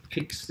to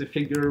fix the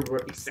figure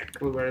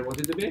exactly where I want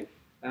it to be,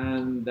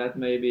 and that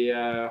may be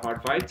a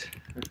hard fight.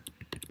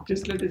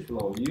 Just let it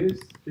flow.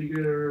 Use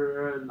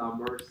figure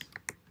numbers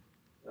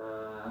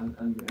and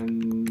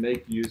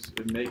make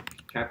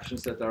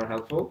captions that are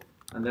helpful,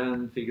 and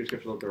then figures can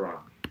float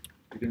around.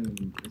 You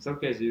can, in some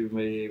cases, you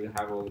may even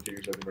have all the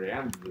figures at the very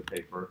end of the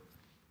paper.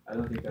 I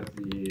don't think that's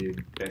the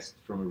best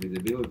from a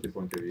readability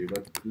point of view,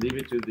 but leave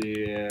it to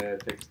the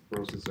text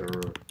processor,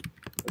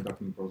 the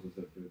document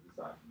processor to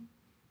decide.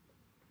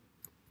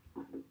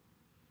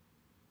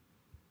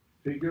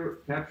 Figure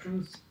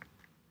captions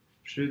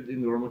should,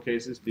 in normal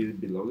cases, be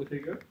below the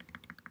figure.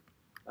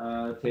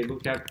 Table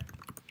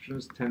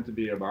captions tend to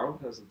be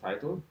above as a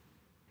title.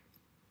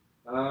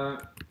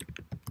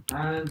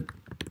 And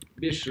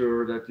be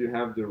sure that you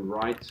have the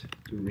right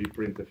to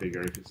reprint the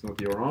figure. If it's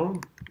not your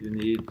own, you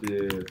need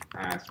to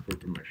ask for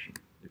permission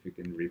if you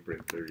can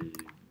reprint the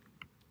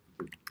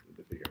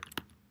figure.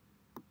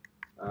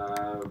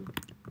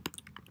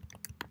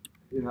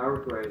 In our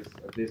case,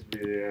 at least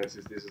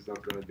since this is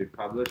not going to be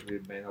published,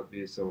 it may not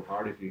be so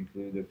hard if you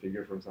include a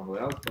figure from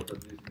somewhere else, but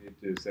at least you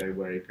need to say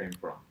where it came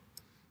from,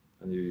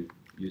 and you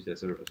use it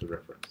as a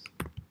reference.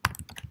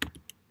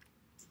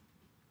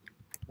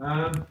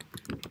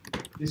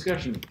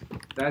 Discussion.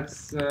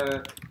 That's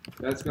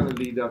going to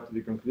lead up to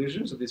the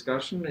conclusion. So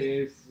discussion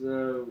is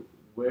so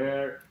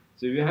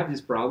you have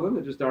this problem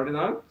that you started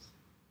out,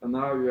 and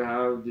now you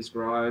have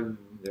described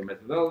your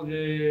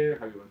methodology,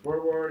 how you went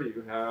forward,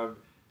 you have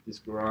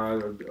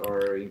described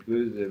or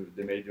included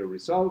the major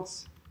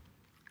results,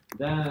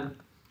 then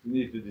you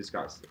need to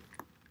discuss them.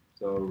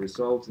 So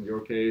results in your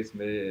case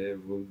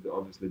would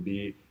obviously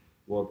be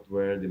what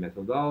were the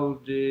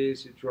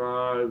methodologies you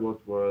tried,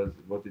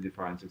 what did you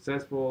find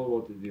successful,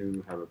 what did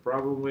you have a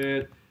problem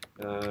with,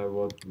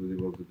 what would you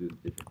want to do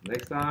different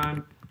next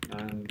time,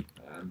 and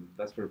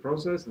that's for the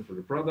process. And for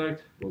the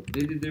product, what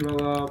did you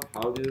develop,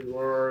 how did it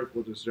work,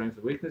 what were strengths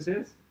and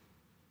weaknesses.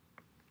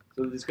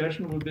 So the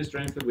discussion would be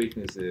strengths and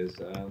weaknesses,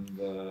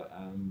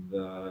 and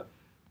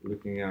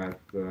looking at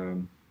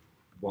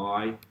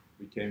why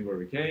we came where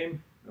we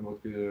came, and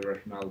what could the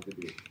rationality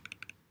be,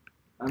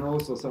 and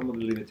also some of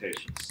the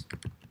limitations.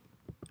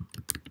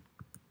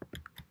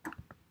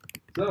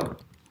 So,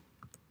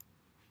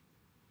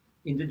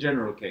 in the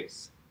general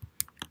case,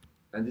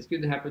 and this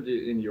could happen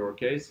in your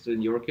case. So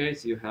in your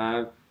case, you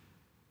have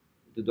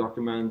the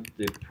document,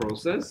 the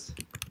process,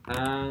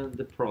 and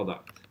the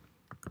product.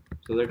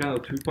 So there are kind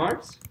of two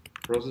parts,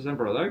 process and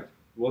product.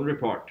 one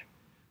report.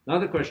 Now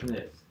the question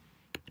is,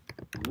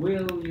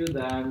 will you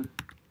then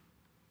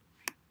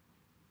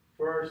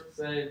first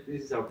say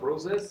this is our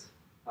process,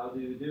 how do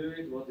you do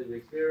it, what did we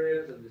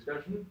experience and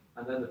discussion,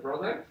 and then the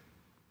product,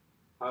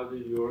 how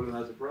did you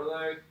organize the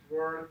product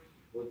work,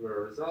 what were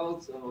our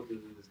results, and what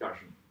is the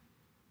discussion.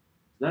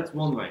 That's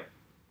one way.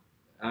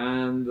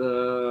 And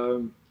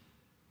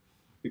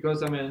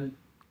because I mean,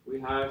 we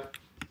have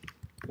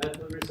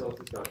method results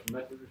discussion,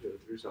 method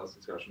results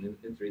discussion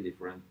in three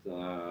different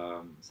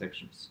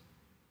sections.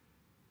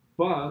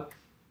 But,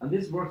 and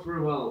this works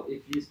very well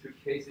if these two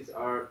cases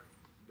are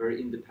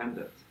very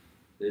independent.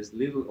 There's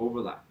little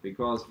overlap,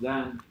 because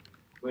then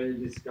when you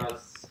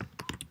discuss,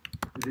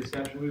 the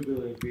discussion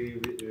will be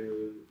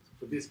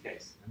for this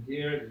case, and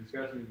here the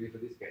discussion will be for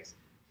this case.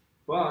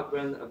 But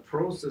when a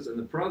process and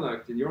a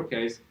product, in your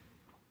case,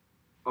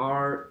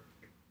 are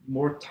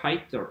more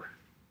tighter,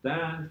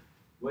 then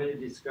when you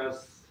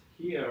discuss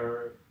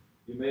here,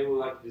 you may well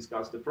like to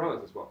discuss the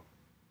product as well.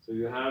 So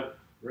you have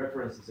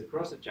references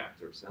across the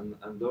chapters,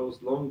 and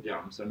those long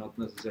jumps are not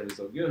necessarily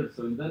so good.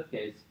 So in that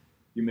case,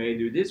 you may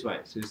do it this way.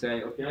 So you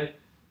say, okay,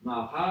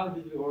 now how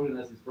did we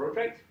organize this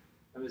project?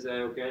 And we say,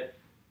 okay,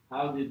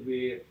 how did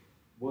we,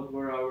 what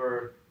were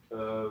our,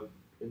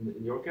 in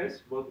your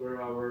case, what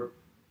were our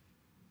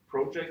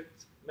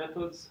project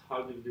methods?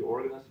 How did we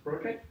organize the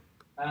project?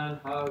 And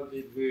how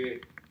did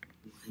we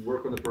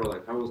work on the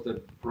product? How was the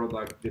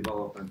product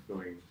development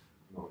going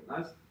and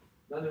organized?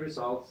 Then the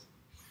results.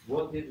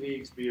 What did we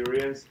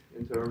experience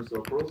in terms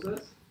of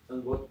process?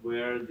 And what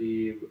were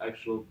the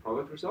actual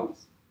product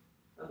results?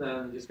 And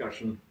then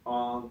discussion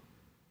on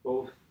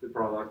both the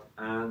product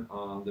and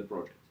on the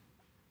project.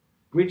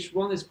 Which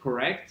one is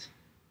correct?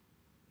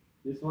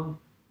 This one,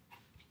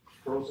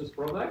 process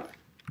product.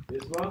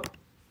 This one,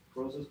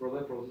 process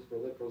product, process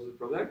product, process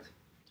product.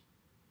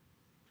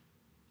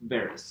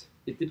 Varies.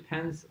 It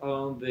depends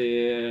on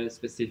the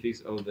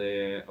specifics of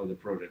the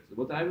project.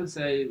 What I would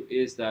say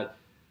is that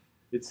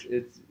it's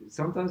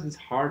sometimes it's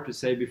hard to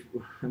say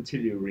before until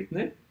you've written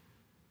it.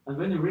 And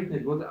when you've written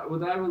it,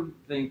 what I would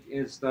think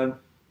is that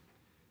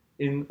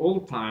in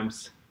old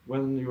times,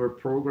 when you were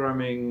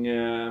programming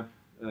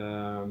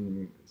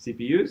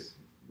CPUs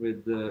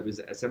with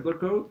assembler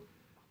code,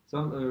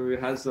 we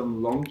had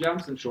some long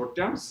jumps and short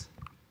jumps.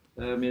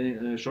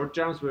 Meaning short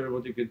jumps were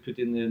what you could put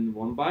in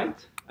 1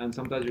 byte, and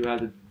sometimes you had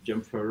to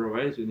jump further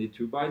away, so you need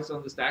 2 bytes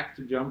on the stack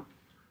to jump.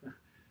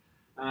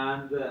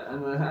 and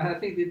I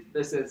think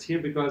this is here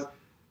because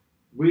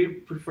we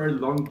prefer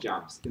long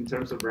jumps in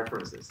terms of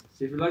references.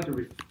 So if you like to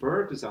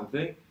refer to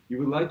something, you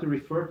would like to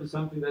refer to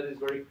something that is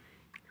very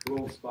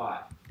close by.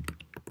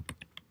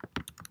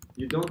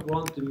 You don't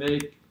want to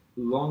make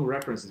long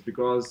references,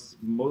 because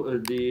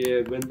when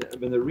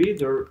the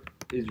reader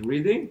is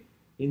reading,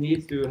 he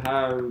needs to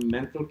have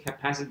mental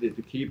capacity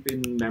to keep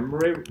in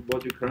memory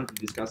what you're currently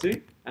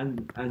discussing,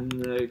 and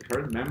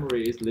current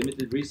memory is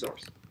limited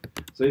resource.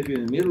 So if you're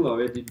in the middle of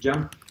it, you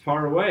jump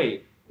far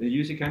away, the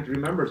user can't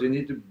remember, so you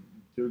need to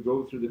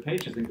go through the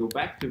pages and go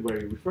back to where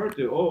you referred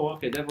to. Oh,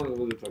 okay, that's what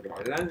we'll talk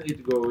about. And then you need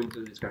to go into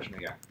the discussion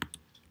again.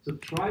 So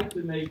try to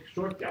make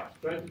short jumps.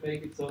 Try to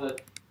make it so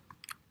that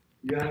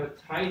you have a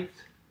tight,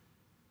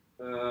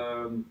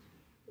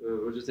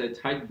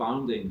 tight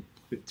bounding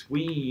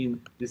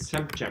between the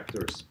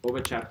sub-chapters of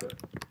a chapter.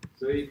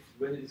 So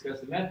when you discuss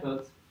the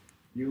methods,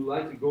 you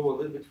like to go a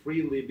little bit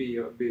freely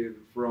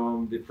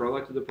from the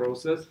product to the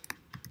process,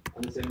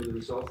 and the same with the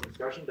results and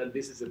discussion, then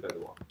this is a better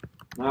one.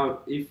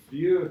 Now,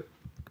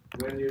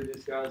 when you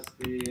discuss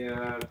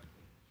the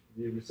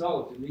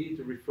results, you need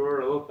to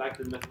refer a lot back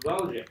to the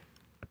methodology.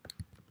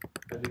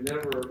 And you're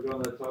never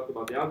going to talk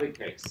about the other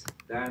case,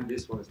 then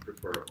this one is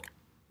preferable.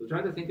 So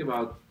try to think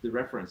about the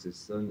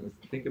references and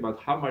think about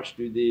how much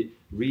do the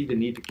reader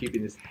need to keep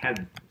in his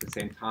head at the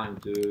same time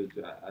to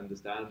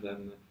understand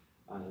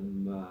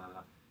and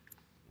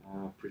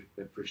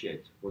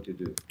appreciate what you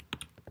do.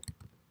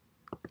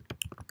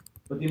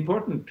 But the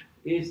important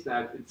is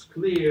that it's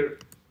clear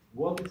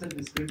what is a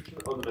description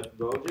of the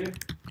methodology,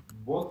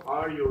 what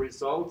are your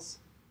results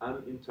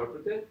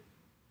uninterpreted,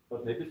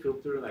 but maybe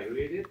filtered and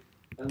aggregated,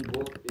 and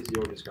what is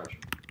your discussion.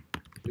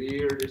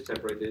 Clearly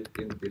separated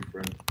in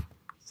different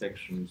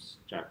sections,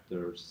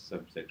 chapters,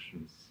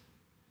 subsections.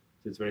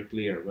 So it's very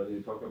clear whether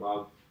you talk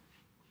about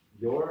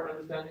your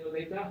understanding of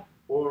data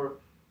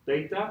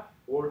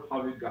or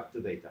how you got the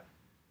data.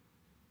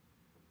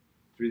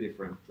 3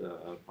 different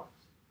parts.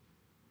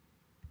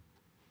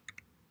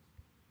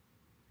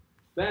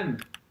 Then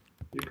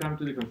you come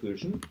to the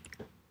conclusion.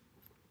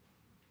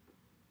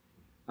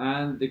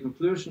 And the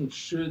conclusion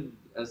should,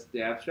 as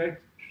the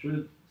abstract,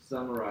 should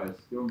summarize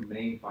your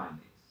main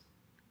findings.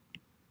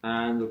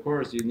 And of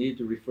course, you need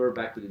to refer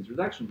back to the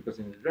introduction, because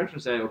in the introduction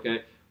say,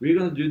 okay, we're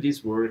going to do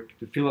this work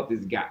to fill up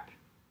this gap.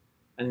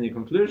 And in the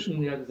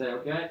conclusion, you have to say,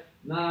 okay,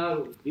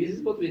 now this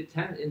is what we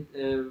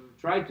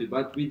tried to,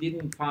 but we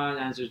didn't find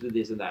answers to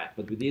this and that,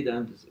 but we did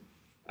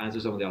answer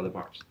some of the other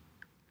parts.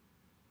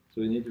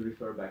 So you need to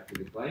refer back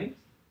to the claims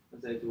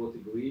and say to what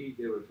degree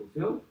they were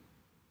fulfilled.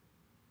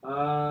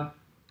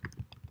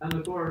 And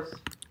of course,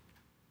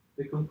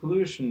 the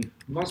conclusion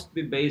must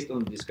be based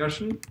on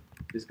discussion.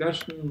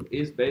 Discussion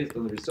is based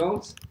on the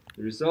results.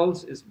 The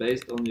results is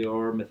based on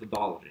your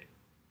methodology.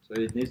 So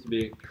it needs to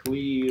be a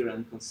clear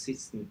and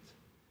consistent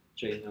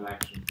chain of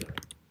action there.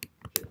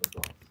 Chain of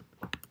thoughts.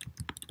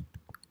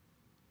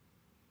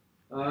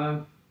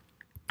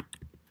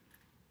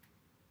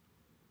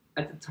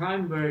 At the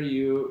time where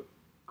you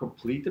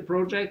complete the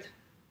project,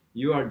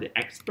 you are the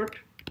expert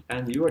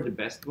and you are the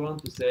best one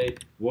to say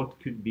what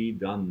could be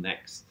done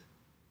next.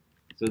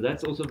 So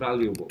that's also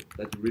valuable,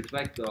 that you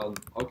reflect on,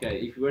 okay,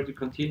 if we were to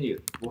continue,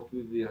 what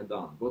would we have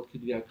done? What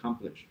could we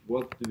accomplish?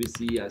 What do we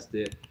see as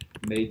the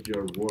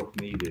major work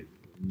needed,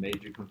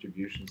 major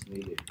contributions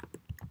needed?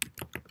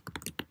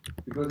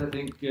 Because I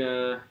think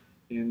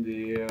in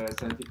the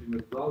scientific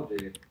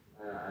methodology,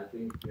 I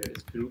think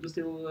is Frode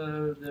still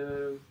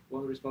the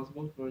one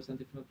responsible for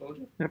scientific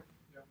methodology? Yep.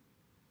 Yeah.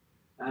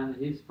 And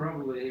he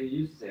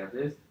used to say at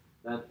least,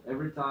 that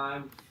every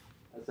time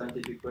a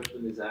scientific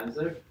question is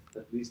answered,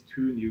 at least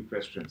 2 new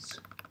questions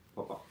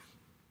pop up.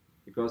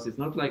 Because it's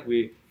not like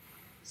we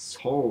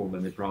solve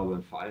any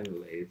problem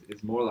finally.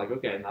 It's more like,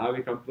 okay, now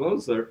we come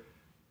closer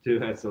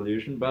to a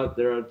solution, but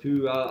there are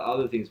 2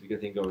 other things we can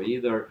think of.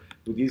 Either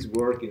would this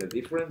work in a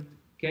different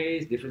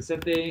case, different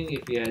setting?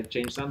 If we had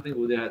changed something,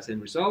 would it have the same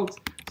results?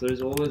 So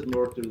there's always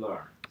more to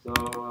learn. So,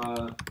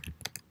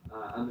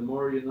 and the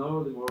more you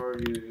know that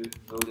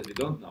you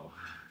don't know.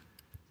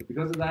 So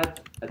because of that,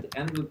 at the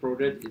end of the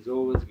project, it's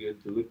always good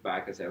to look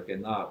back and say, okay,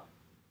 now,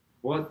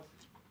 what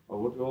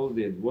we all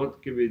did,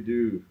 what could we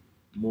do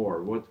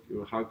more?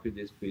 How could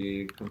this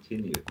be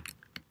continued?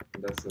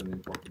 And that's an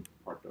important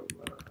part of a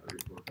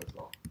report as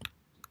well.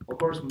 Of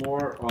course,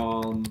 more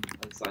on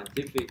a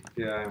scientific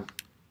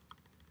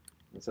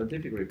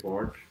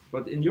report,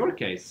 but in your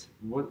case,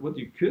 what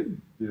you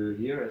could do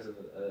here as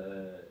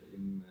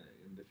in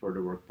the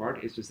further work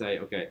part is to say,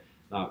 okay,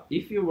 now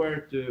if you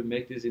were to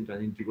make this into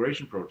an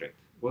integration project,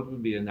 what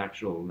would be a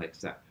natural next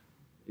step?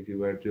 If you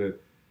were to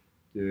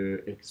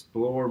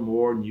explore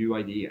more new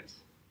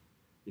ideas,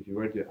 if you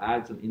were to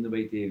add some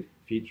innovative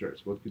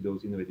features, what could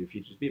those innovative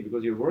features be?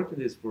 Because you've worked in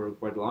this for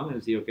quite long and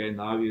you see, okay,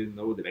 now you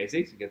know the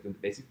basics, you get the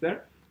basics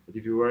there. But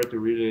if you were to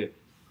really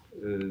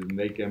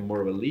make a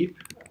more of a leap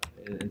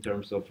in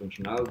terms of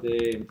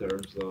functionality, in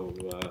terms of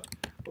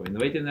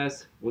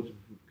innovativeness, what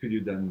could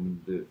you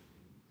then do?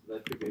 So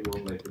that could be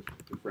one way to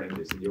frame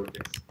this in your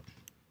case.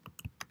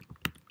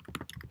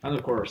 And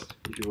of course,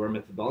 if you were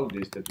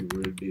methodologies that you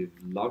would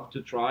love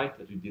to try,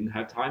 that you didn't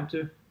have time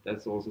to,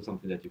 that's also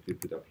something that you could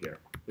put up here.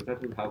 Because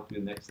that will help you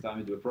next time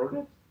you do a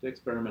project to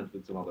experiment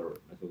with some other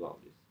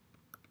methodologies.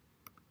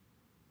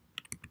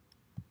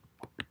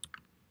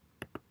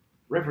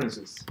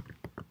 References.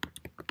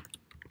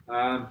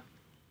 There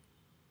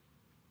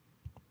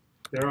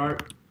are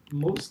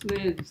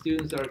mostly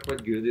students are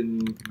quite good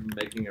in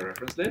making a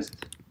reference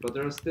list, but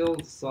there are still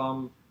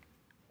some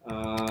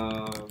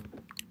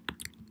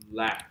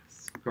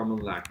common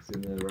lacks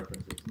in the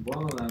references.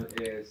 One of them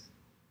is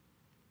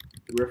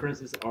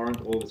references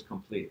aren't always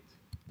complete.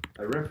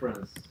 A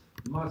reference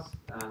must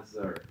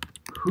answer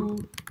who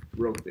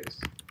wrote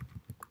this,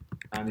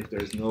 and if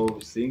there's no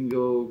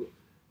single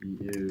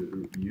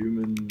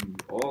human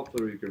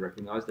author you can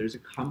recognize, there's a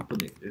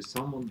company, there's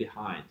someone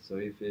behind. So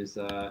if it's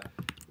a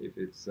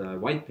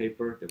white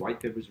paper, the white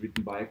paper is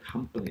written by a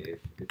company,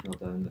 if not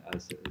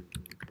as a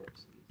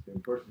person. So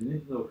first, you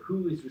need to know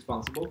who is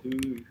responsible,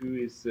 who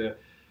is the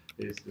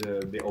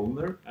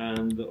owner,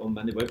 and on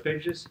many web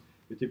pages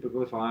you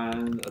typically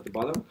find at the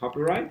bottom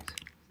copyright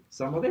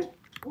somebody.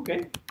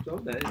 Okay, so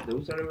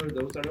those are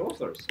the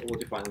authors of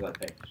what you find on that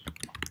page.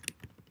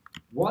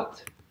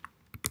 What?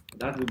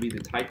 That would be the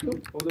title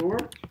of the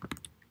work.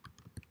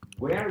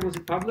 Where was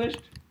it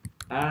published?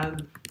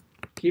 And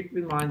keep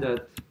in mind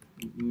that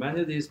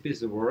many of these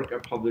pieces of work are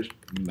published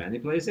many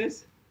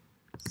places.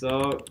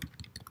 So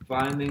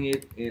finding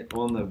it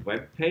on a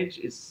web page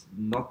is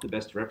not the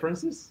best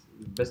reference to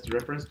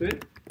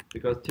it,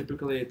 because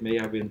typically it may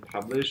have been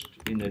published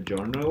in a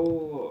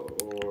journal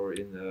or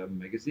in a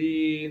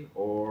magazine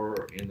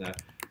or in a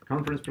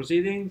conference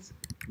proceedings.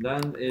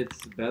 Then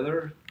it's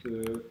better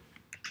to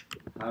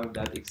have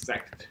that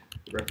exact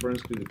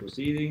reference to the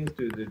proceedings,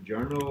 to the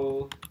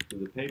journal, to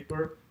the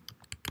paper,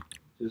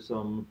 to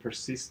some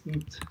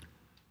persistent,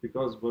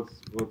 because what's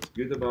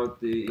good about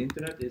the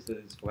internet is that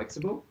it's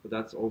flexible, but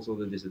that's also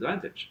the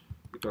disadvantage,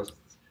 because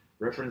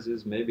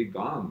references may be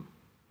gone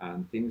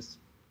and things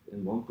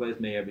in one place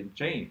may have been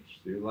changed.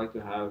 So you like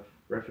to have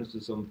reference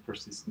to some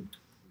persistent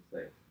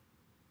state.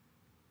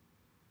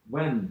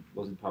 When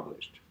was it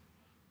published?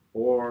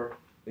 Or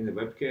in the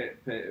web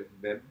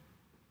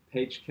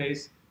page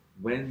case,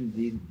 when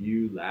did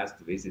you last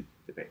visit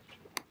the page?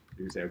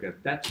 You say, okay,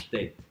 that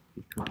date,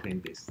 it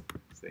contained this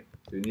thing.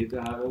 So you need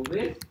to have all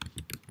this.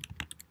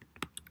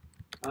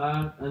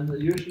 And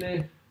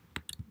usually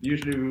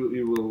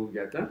you will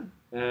get them.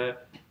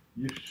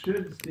 You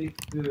should stick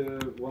to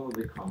one of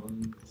the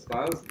common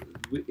styles.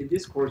 In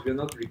this course, we're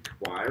not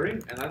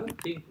requiring, and I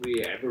don't think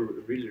we ever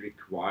really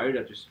require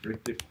that you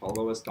strictly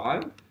follow a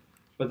style.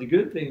 But the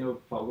good thing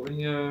of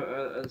following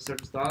a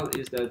certain style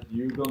is that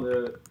you're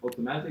gonna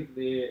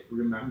automatically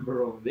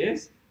remember all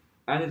this,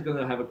 and it's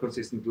gonna have a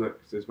consistent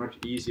look. So it's much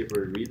easier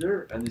for a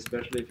reader, and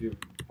especially if you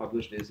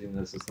publish this in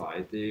a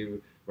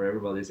society where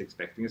everybody is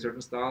expecting a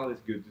certain style,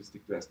 it's good to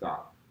stick to that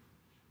style.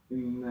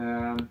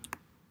 In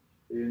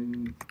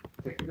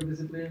technical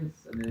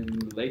disciplines and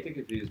in LaTeX,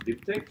 if you use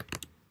BibTeX,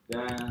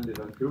 then the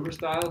Vancouver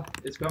style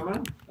is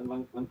common,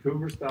 and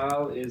Vancouver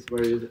style is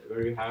where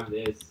you have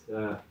this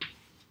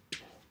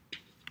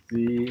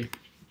C,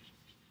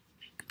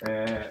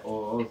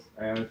 O,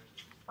 S,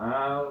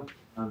 L,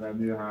 and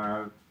then you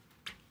have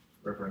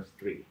reference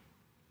 3.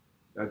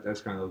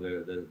 That's kind of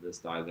the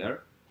style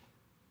there.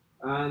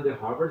 And the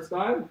Harvard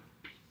style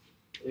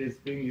is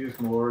being used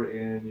more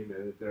in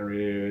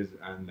humanitarians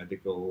and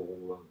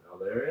medical and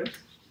other areas.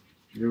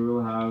 You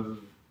will have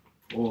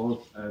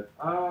O, et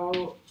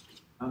al,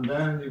 and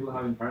then you will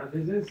have in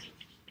parentheses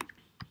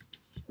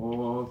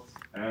O,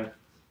 et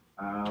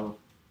al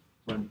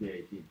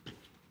 2018.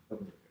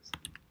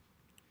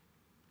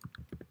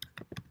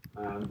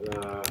 And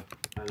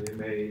you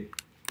may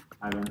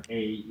have an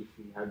A if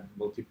you had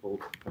multiple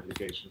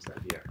publications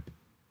that year.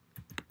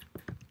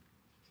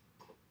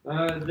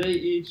 They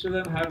each of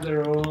them have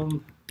their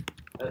own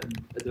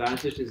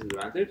advantage,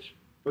 disadvantage,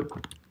 but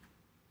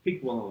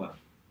pick one of them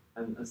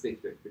and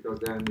stick to it, because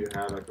then you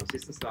have a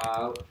consistent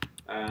style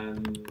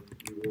and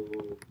you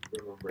will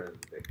remember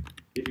everything.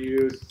 If you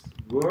use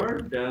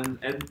Word, then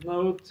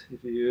EndNote.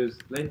 If you use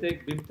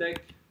LaTeX, BibTeX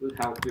will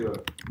help you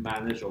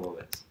manage all of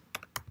this,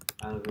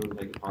 and it will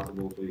make it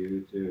possible for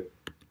you to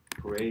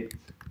create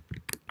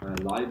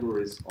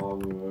libraries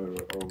of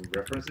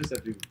references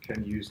that you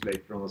can use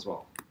later on as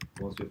well,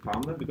 once you've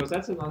found them. Because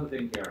that's another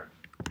thing here,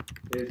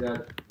 is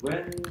that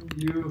when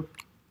you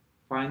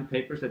find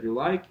papers that you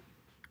like,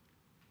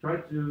 try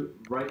to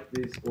write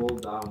this all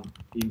down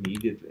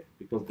immediately,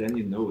 because then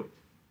you know it.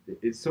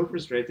 It's so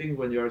frustrating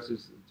when you are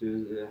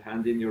to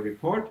hand in your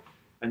report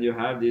and you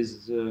have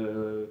this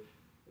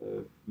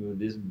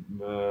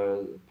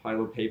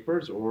pile of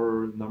papers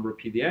or number of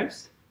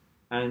PDFs,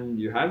 and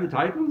you have the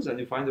titles and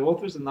you find the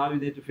authors, and now you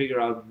need to figure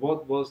out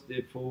what was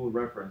the full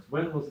reference,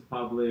 when was it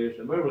published,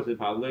 and where was it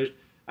published,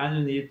 and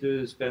you need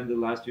to spend the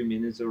last few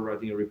minutes of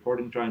writing a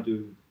report and trying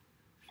to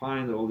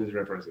find all these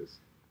references.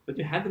 But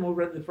you had them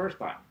already the first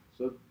time,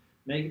 so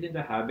make it into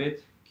a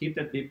habit. Keep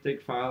that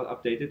BibTeX file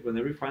updated.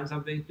 Whenever you find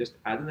something, just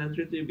add an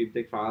entry to your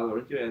BibTeX file or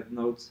into your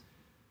EndNotes.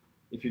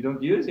 If you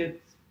don't use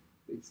it,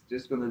 it's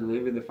just going to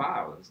live in the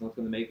file. It's not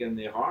going to make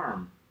any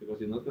harm,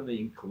 because you're not going to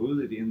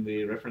include it in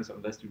the reference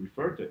unless you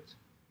refer to it.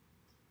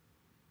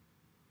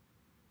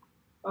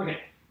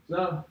 Okay,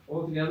 so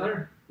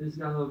altogether, this is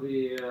going to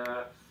be,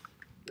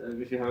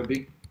 if you have a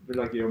big,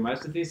 like your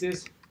master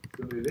thesis, it's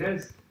going to be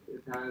this.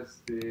 It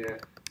has the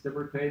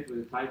separate page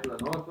with the title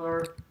and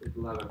author. It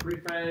will have a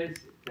preface,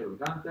 table of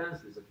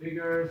contents, list of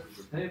figures, list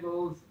of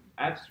tables,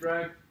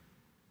 abstract,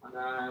 and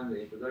then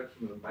the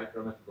introduction and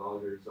background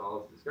methodology,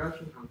 results,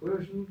 discussion,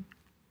 conclusion,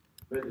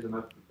 maybe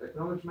some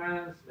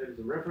acknowledgements, maybe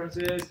some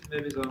references,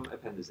 maybe some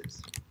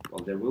appendices.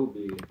 Well, there will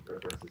be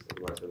references,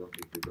 otherwise I don't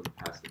think you're going to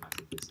pass the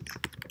master thesis.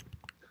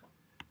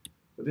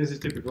 But this is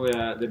typically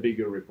the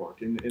bigger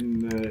report.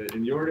 In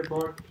your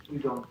report, you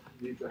don't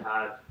need to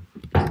have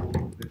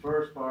the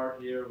first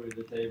part here with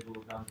the table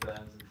of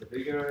contents and the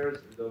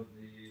figures. You don't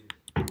need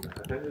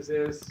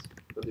appendices,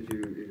 but if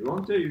you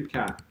want to, you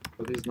can.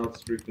 But it's not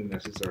strictly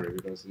necessary,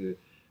 because the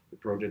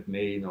project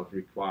may not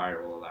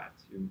require all of that.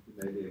 You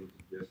may be able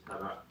to just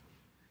have a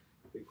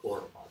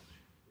core part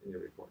in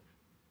your report.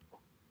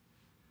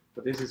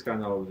 But this is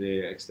kind of the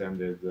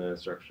extended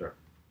structure.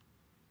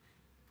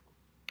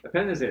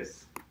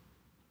 Appendices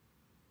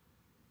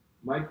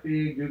might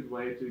be a good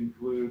way to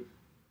include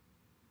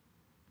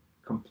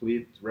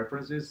complete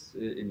references.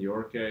 In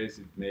your case,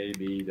 it may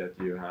be that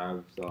you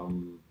have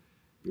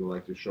you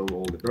like to show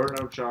all the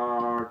burnout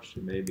charts.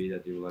 It may be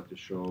that you would like to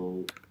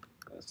show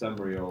a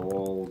summary of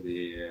all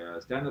the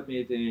stand-up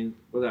meetings,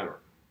 whatever.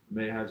 You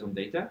may have some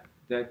data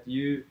that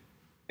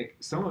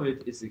some of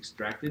it is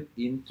extracted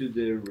into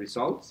the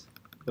results,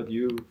 but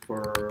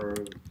for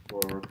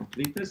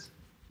completeness,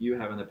 you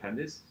have an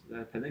appendix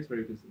where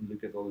you can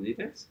look at all the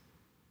details.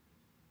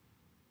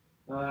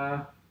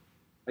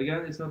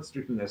 Again, it's not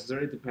strictly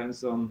necessary. It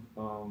depends on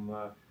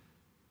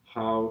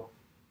how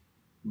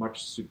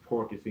much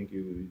support you think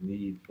you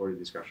need for the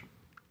discussion.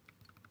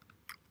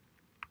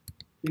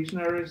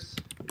 Dictionaries,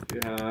 if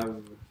you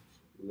have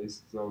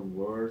lists of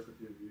words that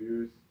you've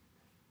used,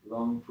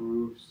 long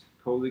proofs,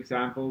 code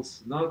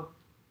examples.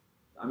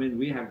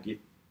 We have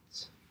Git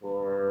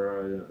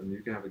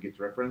you can have a Git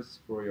reference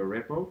for your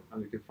repo,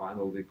 and you can find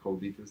all the code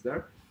details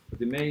there.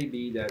 But it may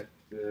be that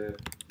you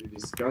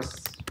discuss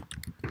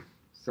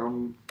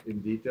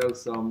in detail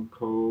some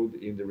code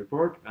in the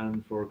report,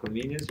 and for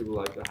convenience you would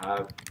like to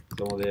have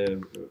some of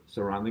the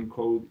surrounding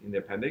code in the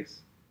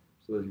appendix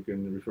so that you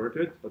can refer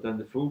to it, but then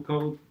the full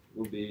code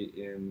will be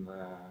in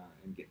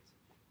Git.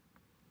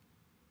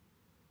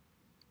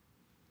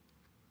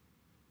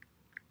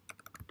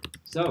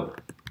 So,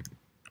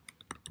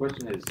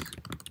 question is,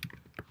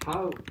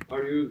 how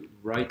are you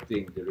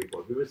writing the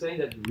report? We were saying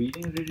that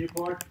reading the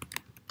report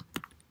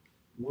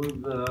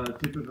would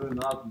typically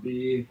not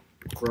be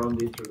from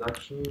the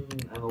introduction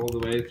and all the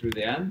way through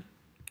the end.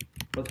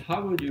 But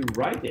how would you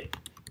write it?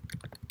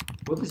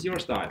 What is your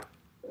style?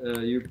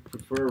 You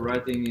prefer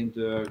writing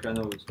into kind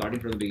of starting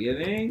from the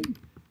beginning,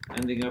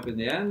 ending up in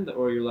the end,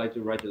 or you like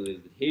to write a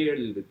little bit here, a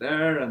little bit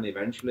there, and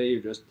eventually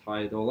you just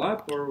tie it all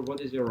up, or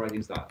what is your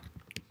writing style?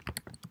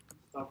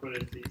 Start where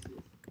it's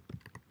easiest.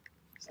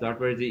 Start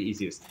where it's the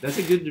easiest. That's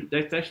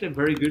actually a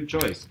very good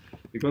choice,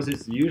 because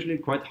it's usually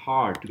quite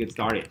hard to get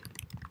started.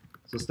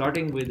 So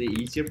starting with the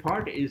easier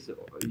part is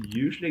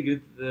usually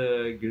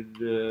a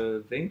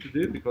good thing to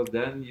do, because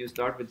then you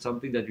start with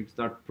something that you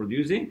start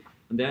producing,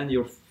 and then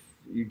you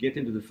get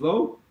into the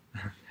flow,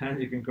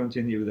 and you can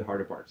continue with the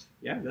harder parts.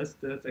 Yeah, that's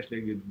actually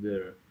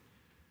a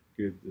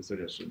good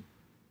suggestion.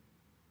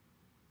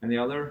 Any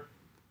other?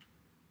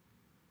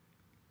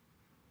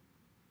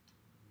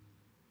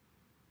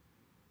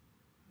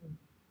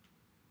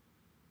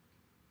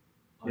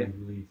 I Yeah.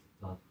 usually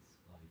start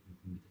like with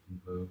a bit of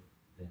info,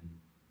 then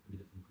a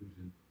bit of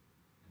conclusion,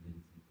 and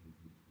then some things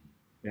in between.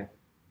 Yeah.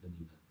 Then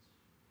that's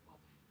what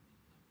I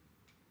usually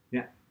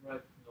like.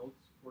 Write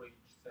notes for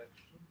each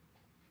section.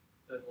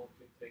 Then what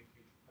we think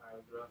each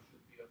paragraph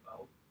should be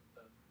about,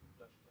 and then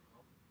flesh them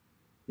out.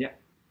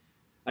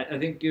 I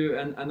think you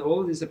and all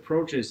of these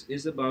approaches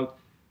is about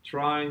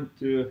trying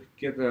to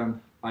get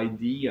an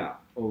idea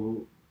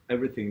of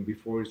everything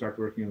before you start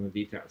working on the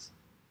details.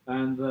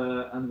 And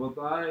what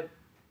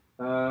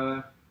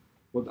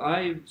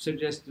I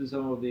suggest to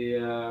some of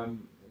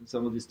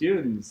the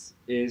students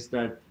is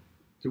that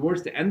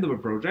towards the end of a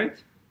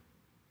project,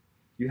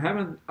 you have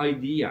an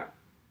idea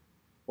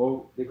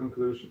of the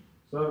conclusion.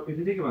 So if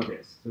you think about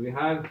this, so we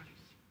have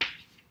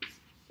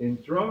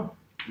intro,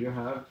 you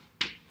have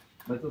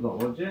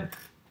methodology,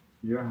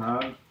 you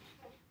have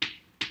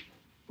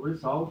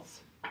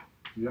results,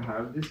 you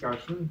have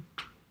discussion,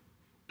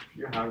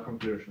 you have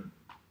conclusion.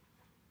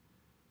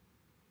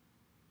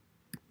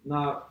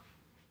 Now,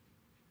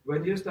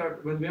 when we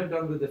are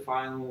done with the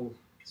final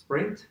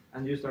sprint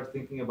and you start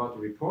thinking about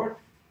the report,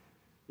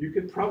 you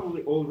could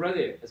probably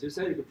already, as you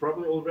said, you could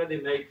probably already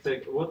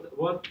think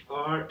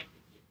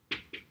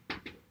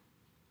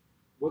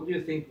what do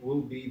you think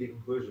will be the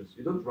conclusions?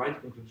 You don't write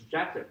a conclusion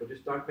chapter, but you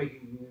start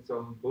making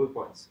some bullet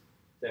points.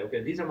 Say,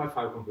 okay, these are my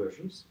 5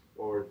 conclusions,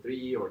 or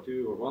 3, or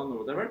 2, or 1, or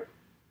whatever.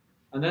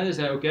 And then you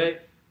say, okay,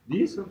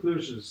 these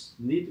conclusions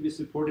need to be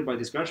supported by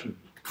discussion.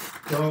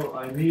 So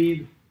I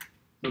need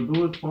some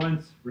bullet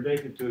points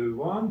related to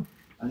 1,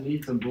 I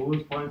need some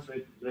bullet points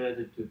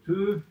related to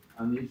 2,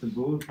 I need some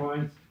bullet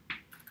points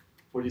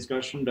for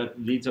discussion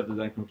that leads up to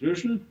that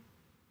conclusion.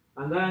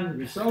 And then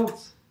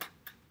results,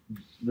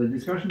 the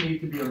discussion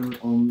needs to be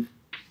on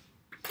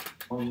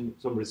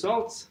some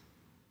results.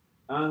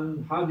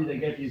 And how did I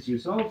get these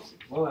results?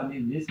 Well, I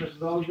need this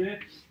methodology,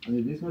 I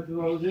need this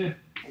methodology,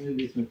 I need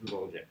this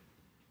methodology.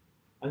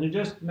 And you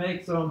just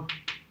make some,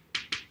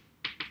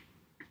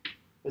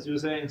 as you were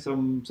saying,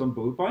 some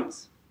bullet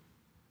points.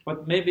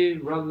 But maybe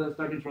rather than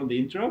starting from the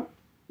intro,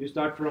 you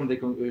start from the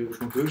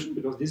conclusion,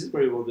 because this is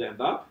where you will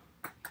end up.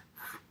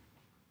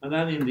 And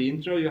then in the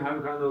intro, you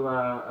have kind of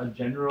a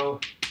general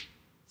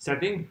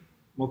setting,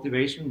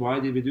 motivation, why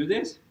did we do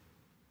this?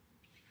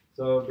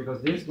 So,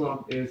 because this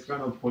one is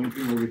kind of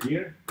pointing over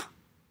here.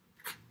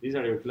 These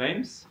are your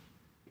claims.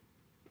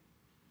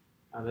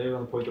 And they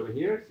want to point over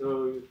here.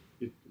 So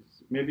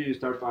maybe you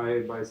start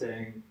by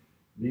saying,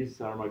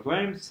 these are my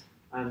claims,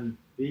 and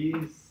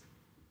these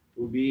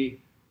will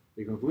be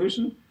the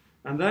conclusion.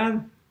 And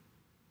then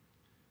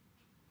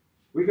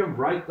we can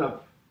write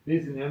up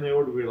this in any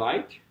order we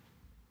like.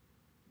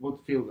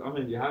 What field? I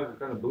mean, you have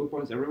kind of bullet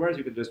points everywhere, so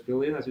you can just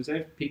fill in, as you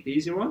say, pick the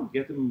easy one,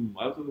 get them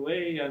out of the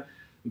way, and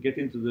get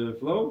into the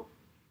flow.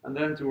 And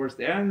then towards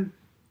the end,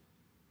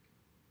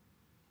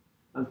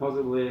 and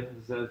possibly, as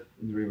I said,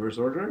 in the reverse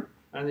order.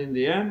 And in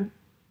the end,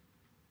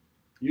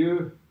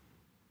 you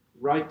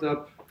write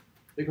up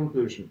the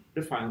conclusion,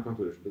 the final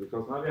conclusion.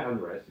 Because now we have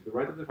the rest, you can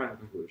write up the final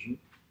conclusion.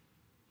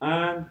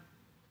 And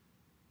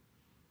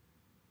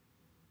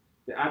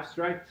the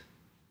abstract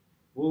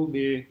will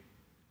be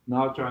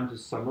now trying to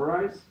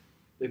summarize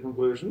the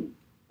conclusion,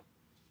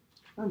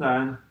 and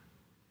then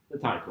the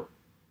title.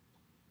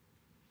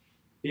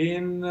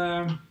 In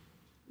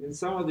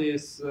some of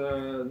these,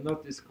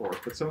 not this course,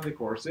 but some of the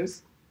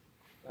courses,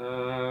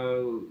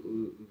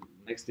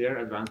 next year,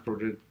 advanced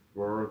project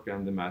work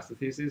and the master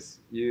thesis,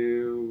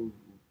 you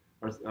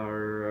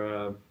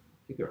are I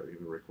think you're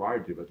even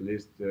required to, but at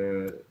least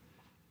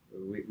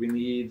we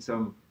need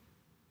some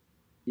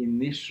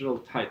initial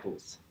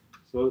titles.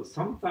 So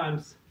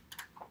sometimes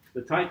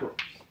the title.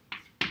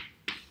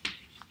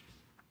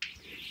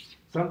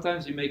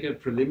 Sometimes you make a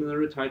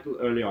preliminary title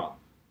early on.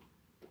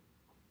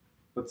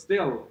 But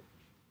still,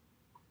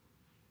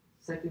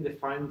 setting the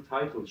final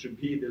title should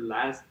be the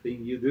last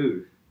thing you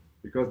do.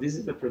 Because this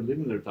is a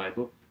preliminary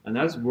title, and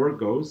as work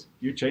goes,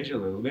 you change it a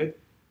little bit.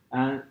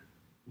 And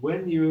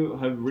when you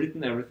have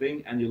written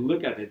everything and you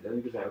look at it, then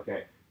you can say,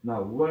 okay,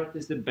 now what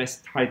is the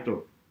best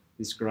title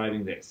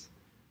describing this.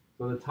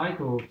 So the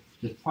title,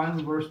 the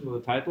final version of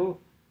the title,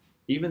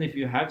 even if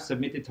you have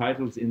submitted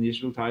titles,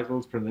 initial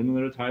titles,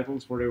 preliminary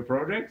titles for your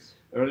projects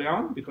early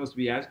on, because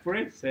we ask for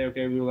it, say,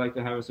 okay, we would like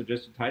to have a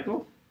suggested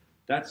title,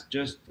 that's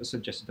just a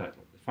suggested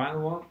title. The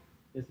final one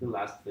is the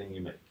last thing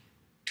you make.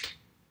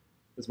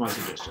 That's my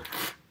suggestion.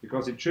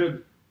 Because it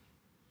should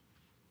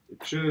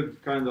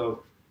kind of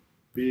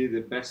be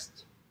the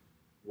best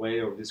way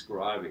of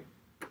describing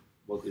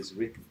what is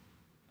written,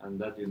 and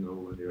that you know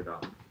when you're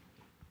done.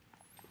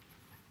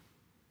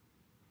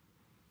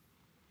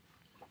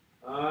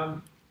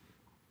 A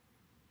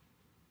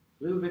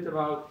little bit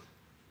about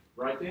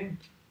writing,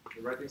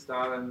 the writing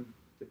style and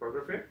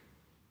typography.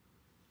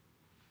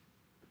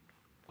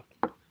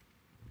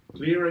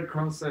 Clear and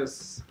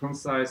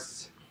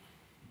concise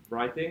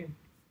writing,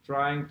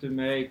 trying to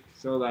make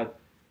so that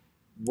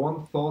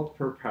one thought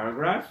per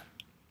paragraph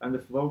and the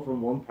flow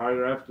from one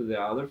paragraph to the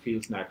other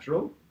feels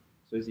natural,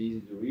 so it's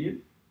easy to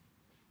read.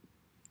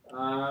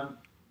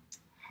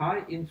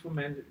 High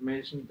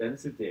information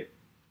density.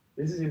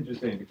 This is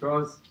interesting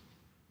because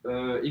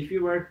if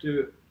you were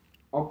to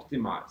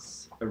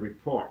optimize a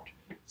report,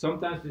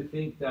 sometimes we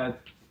think that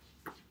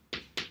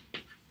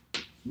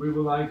we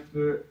would like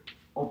to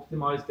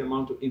optimize the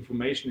amount of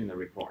information in a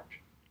report.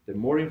 The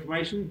more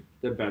information,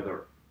 the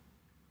better.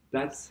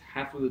 That's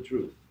half of the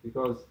truth,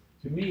 because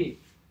to me,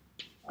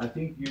 I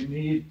think you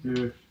need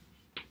to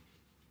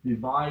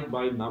divide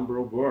by number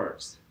of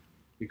words.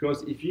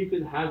 Because if you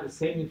could have the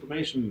same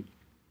information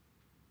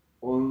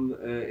on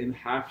in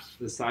half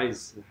the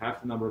size,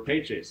 half the number of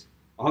pages,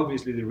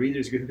 obviously the reader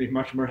is going to be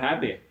much more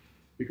happy,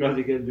 because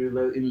he can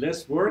do in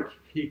less work,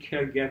 he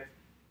can get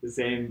the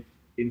same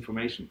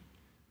information.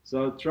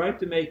 So try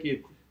to make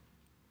it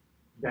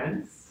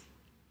dense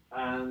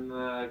and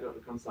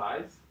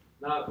concise.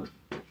 Now,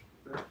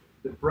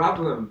 the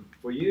problem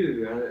for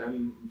you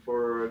and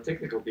for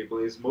technical people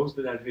is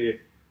mostly that we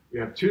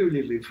have too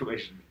little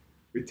information.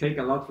 We take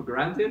a lot for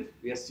granted.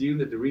 We assume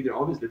that the reader,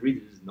 obviously the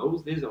reader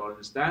knows this or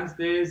understands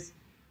this.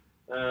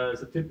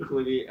 So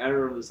typically we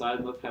err on the side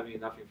of not having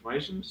enough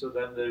information. So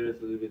then there is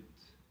a little bit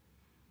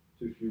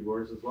too few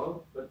words as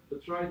well. But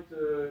try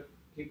to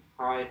keep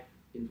high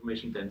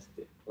information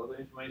density. A lot of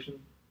information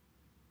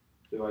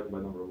divided by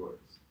number of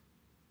words.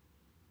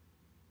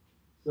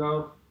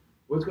 So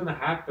what's going to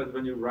happen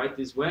when you write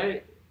this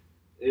way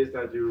is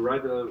that you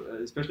write,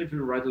 especially if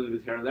you write a little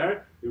bit here and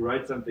there, you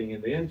write something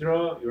in the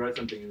intro, you write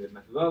something in the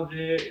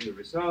methodology, in the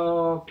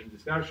result, in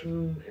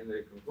discussion, in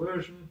the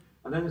conclusion,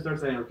 and then you start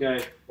saying,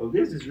 okay, well,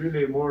 this is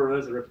really more or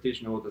less a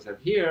repetition of what I said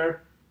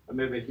here, and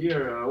maybe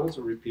here I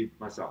also repeat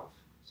myself.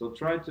 So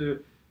try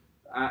to,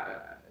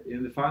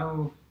 in the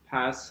final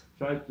pass,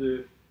 try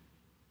to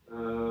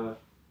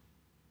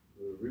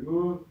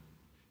remove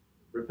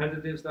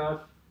repetitive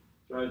stuff,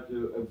 try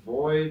to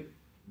avoid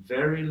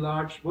very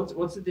large.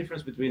 What's the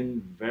difference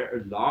between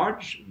very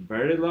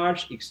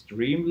large,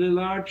 extremely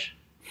large?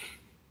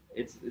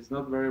 It's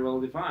not very well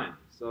defined.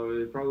 So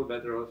you're probably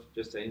better off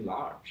just saying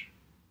large.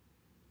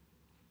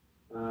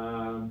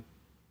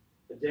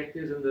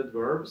 Adjectives and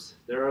adverbs.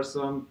 There are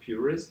some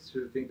purists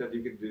who think that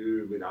you could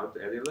do without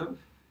adding them,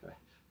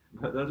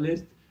 but at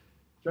least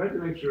try to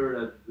make sure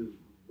that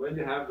when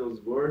you have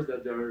those words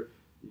that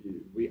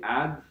we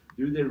add,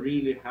 do they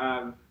really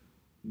have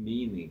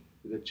meaning?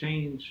 Do they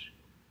change?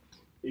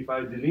 If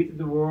I deleted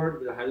the word,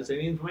 will I have the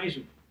same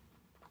information?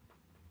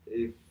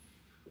 If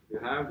you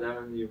have,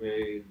 then you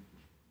may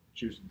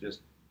choose to just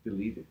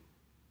delete it.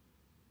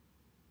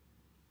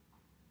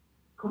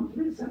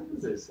 Complete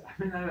sentences.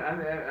 I mean,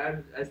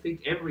 I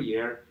think every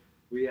year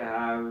we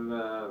have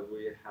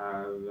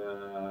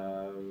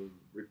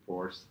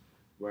reports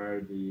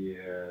where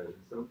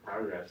some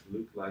paragraphs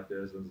look like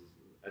there's an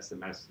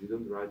SMS. You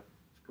don't write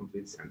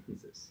complete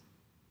sentences,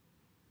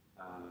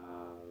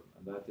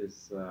 and that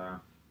is.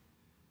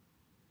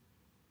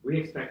 We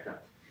expect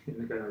that in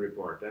the kind of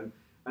report.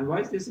 And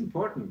why is this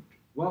important?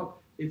 Well,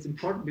 it's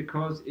important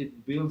because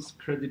it builds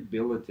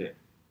credibility.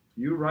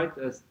 You write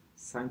a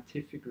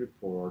scientific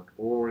report,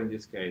 or in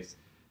this case,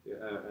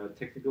 a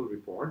technical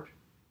report,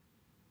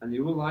 and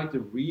you would like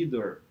the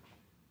reader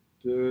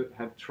to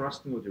have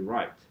trust in what you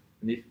write.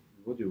 And if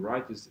what you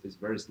write is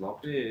very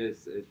sloppy, it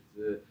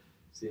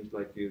seems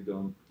like you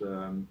don't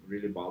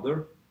really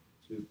bother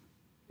to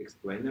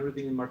explain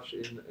everything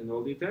in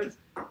all details,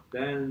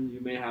 then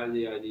you may have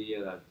the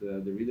idea that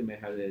the reader may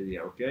have the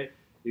idea, okay,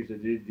 if they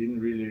didn't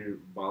really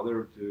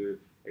bother to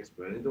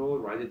explain it all,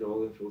 write it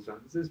all in full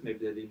sentences, maybe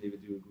they didn't even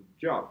do a good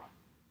job.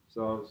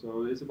 So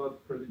it's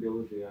about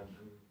credibility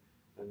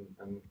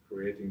and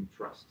creating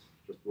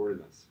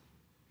trustworthiness.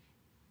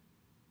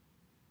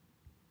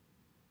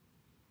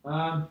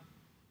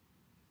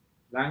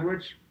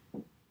 Language.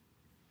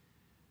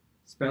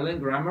 Spelling,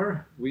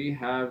 grammar, we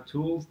have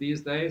tools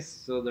these days,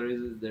 so there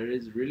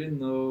is really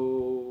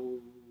no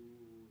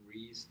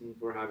reason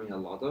for having a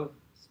lot of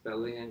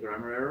spelling and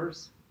grammar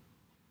errors.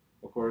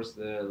 Of course,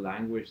 the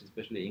language,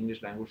 especially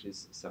English language,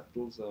 is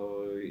subtle,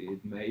 so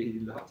it may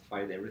not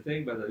find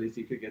everything, but at least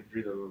you could get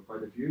rid of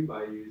quite a few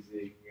by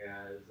using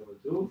some of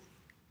the tools.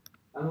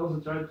 And also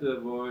try to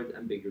avoid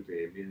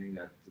ambiguity, meaning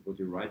that what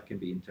you write can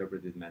be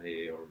interpreted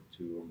many or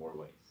two or more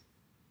ways.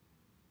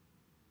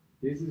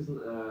 This is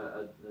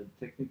a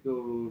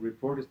technical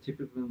report is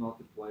typically not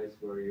a place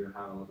where you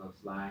have a lot of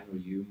slang or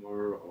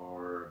humor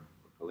or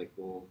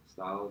colloquial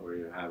style where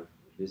you have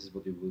this is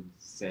what you would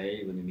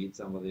say when you meet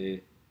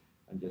somebody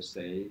and just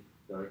say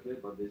directly,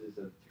 but this is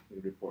a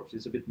technical report. So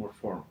it's a bit more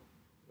formal.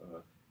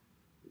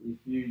 If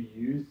you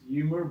use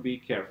humor, be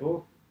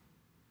careful.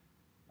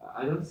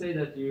 I don't say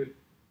that you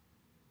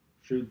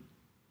should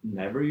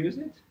never use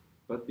it,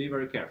 but be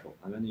very careful.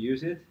 And when you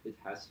use it, it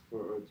has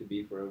to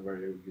be for a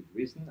very good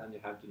reason, and you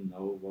have to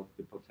know what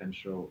the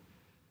potential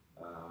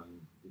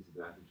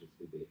disadvantages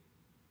could be.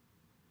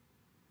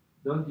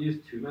 Don't use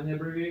too many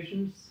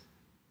abbreviations,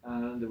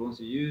 and the ones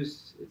you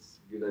use, it's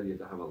a good idea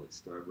to have a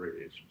list of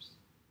abbreviations.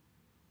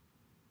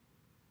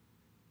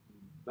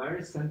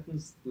 Vary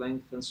sentence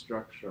length and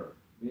structure,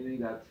 meaning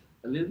that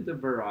a little bit of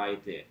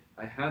variety.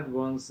 I had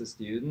once a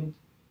student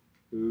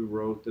who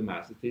wrote a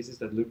master thesis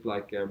that looked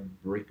like a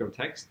brick of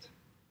text.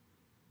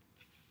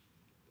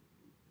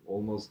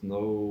 Almost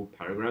no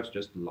paragraphs,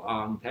 just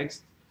long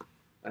text.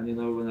 And you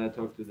know, when I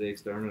talked to the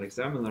external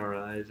examiner,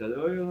 and I said,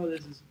 "Oh, you know,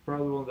 this is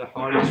probably one of the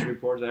hardest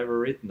reports I've ever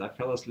written. I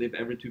fell asleep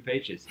every 2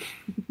 pages."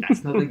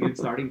 That's not a good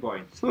starting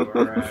point for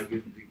a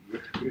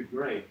good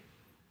grade.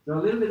 So a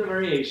little bit of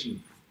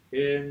variation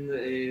in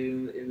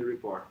the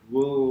report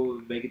will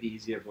make it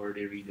easier for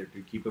the reader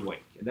to keep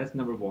awake, and that's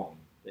number one.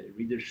 The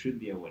reader should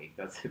be awake.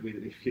 That's if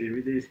the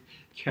reader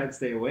can't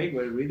stay awake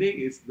while reading,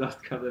 it's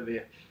not gonna be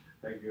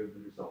a good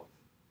result.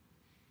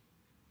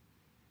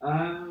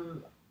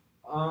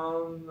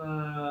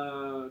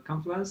 On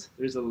Confluence,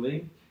 there's a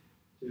link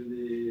to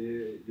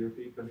the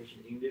European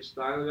Commission English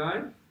Style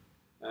Guide.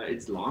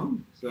 It's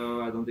long,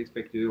 so I don't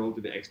expect you all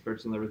to be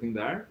experts on everything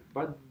there,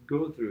 but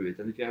go through it.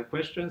 And if you have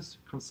questions,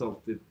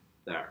 consult it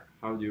there.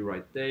 How do you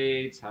write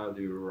dates? How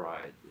do you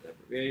write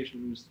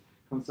abbreviations?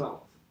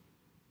 Consult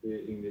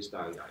the English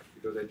Style Guide,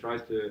 because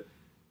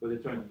what they're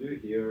trying to do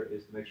here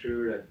is to make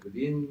sure that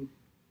within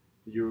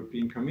the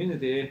European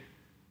community,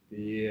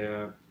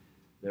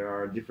 there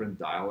are different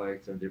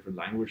dialects and different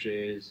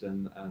languages,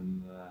 and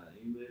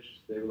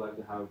English, they would like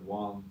to have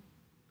one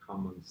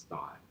common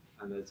style,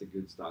 and that's a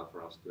good style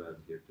for us to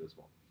adhere to as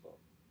well. So,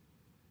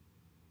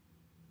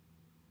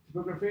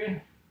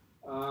 typography,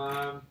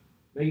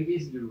 make it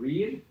easy to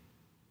read.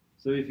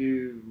 So if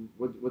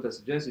what I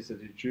suggest is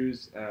that you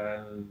choose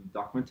a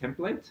document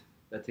template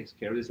that takes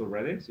care of this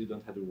already, so you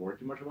don't have to worry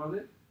too much about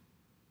it.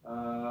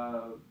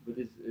 But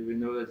we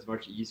know that it's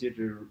much easier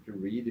to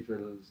read if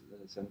the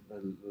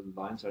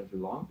lines are too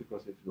long,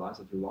 because if the lines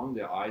are too long,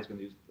 the eye is going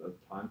to use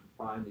time to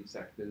find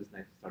exactly this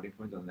next starting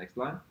point on the next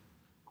line.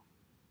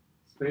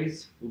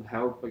 Space will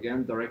help,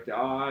 again, direct the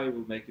eye,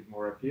 will make it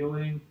more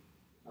appealing.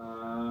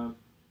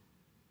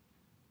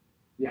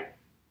 Yeah,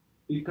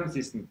 be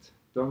consistent.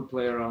 Don't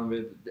play around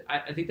with.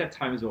 I think that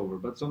time is over,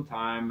 but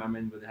sometime, I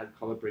mean, when they had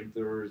color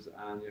printers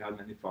and you had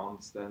many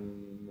fonts,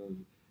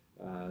 then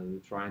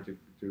trying to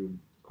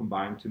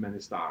combine too many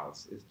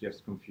styles is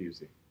just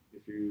confusing.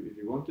 If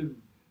you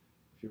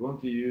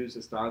want to use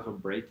a style for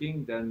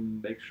breaking,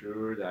 then make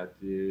sure that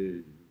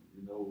you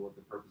know what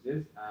the purpose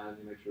is, and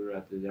you make sure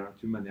that there aren't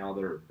too many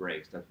other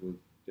breaks that will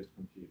just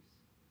confuse.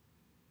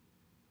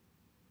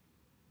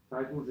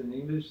 Titles in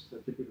English are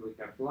typically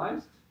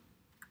capitalized,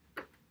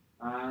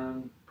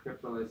 and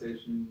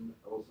capitalization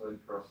also in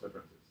cross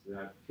references. You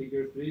have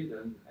figure 3,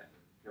 then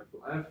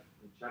capital F,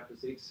 and chapter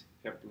 6,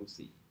 capital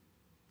C.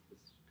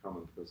 It's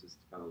common because it's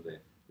kind of the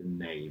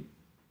name.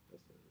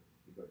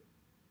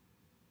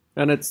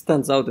 And it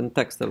stands out in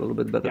text a little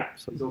bit better. Yeah,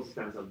 so. It also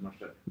stands out much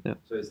better. Yeah.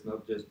 So it's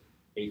not just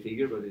a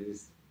figure, but it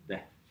is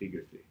the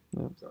figure 3.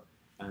 Yeah. So,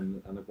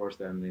 and of course,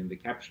 then in the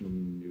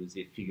caption, you will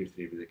see figure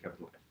 3 with a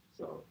capital F.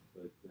 So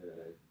it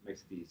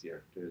makes it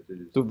easier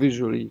to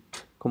visually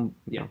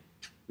yeah,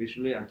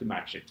 visually, and to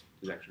match it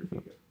to the actual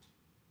figure.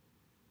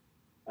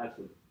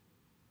 Absolutely.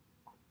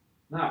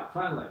 Now,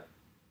 finally,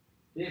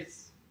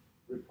 this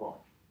report.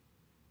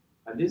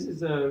 And this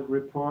is a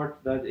report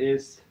that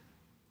is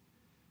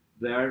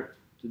there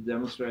to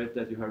demonstrate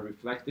that you have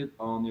reflected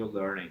on your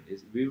learning.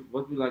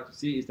 What we like to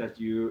see is that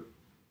you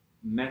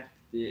met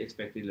the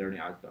expected learning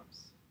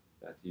outcomes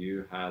that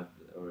you had,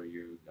 or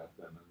you got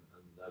them,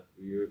 and that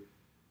you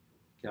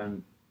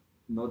can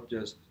not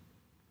just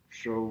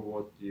show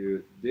what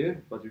you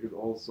did, but you could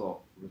also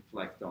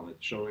reflect on it,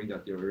 showing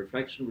that your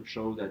reflection would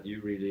show that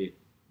you really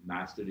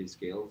master these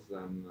skills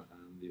and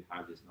you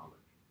have this knowledge.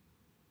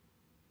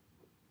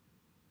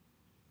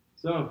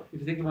 So, if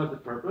you think about the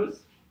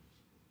purpose,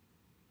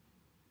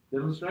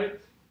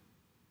 demonstrate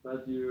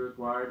that you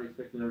acquired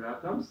expected learning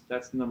outcomes.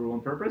 That's the number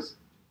 1 purpose.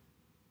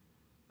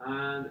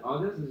 And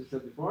audience, as you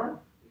said before,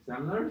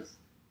 examiners,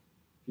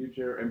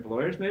 future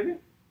employers maybe.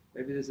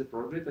 Maybe there's a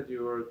project that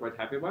you are quite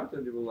happy about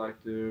and you would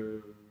like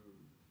to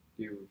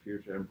give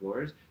future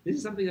employers. This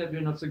is something that we're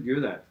not so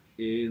good at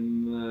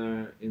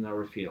in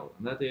our field,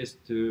 and that is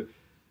to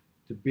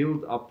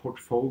build up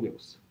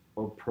portfolios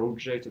of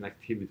projects and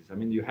activities. I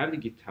mean, you have the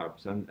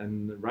GitHubs,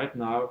 and right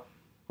now,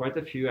 quite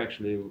a few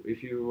actually,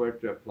 if you were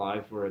to apply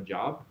for a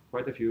job,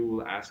 quite a few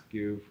will ask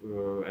you,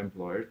 for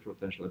employers,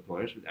 potential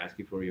employers, would ask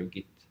you for your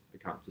Git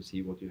account to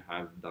see what you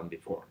have done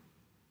before.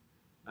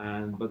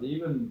 But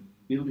even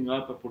building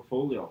up a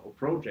portfolio of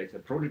projects, a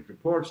project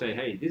report, say,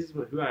 hey, this is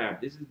who I am.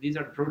 These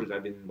are the projects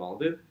I've been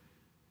involved in.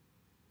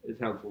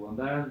 It's helpful. And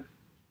then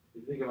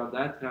if you think about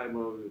that type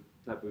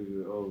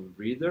of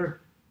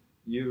reader,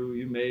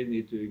 you may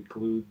need to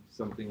include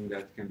something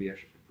that can be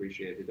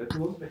appreciated. That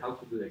will also be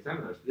helpful to the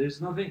examiners.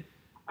 There's nothing.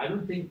 I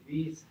don't think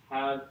these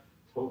have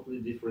totally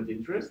different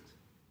interests.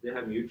 They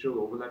have mutual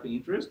overlapping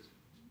interests,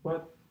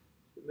 but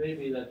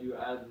maybe that you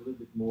add a little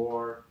bit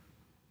more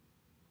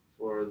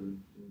for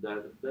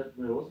that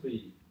may also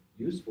be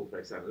useful for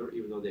examiner,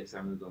 even though the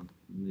examiner don't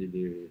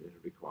really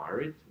require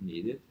it,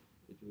 need it.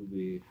 It will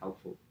be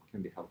helpful,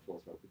 can be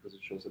helpful as well, because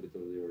it shows a bit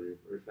of your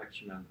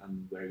reflection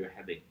and where you're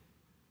heading.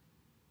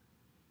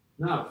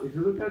 Now, if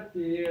you look at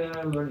the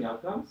learning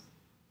outcomes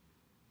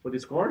for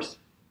this course,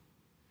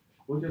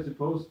 what you're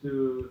supposed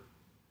to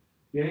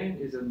gain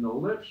is a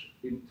knowledge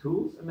in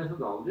tools and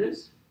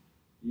methodologies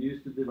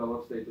used to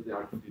develop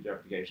state-of-the-art computer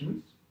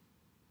applications.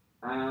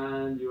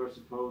 And you are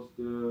supposed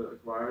to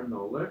acquire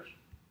knowledge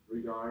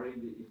regarding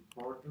the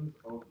importance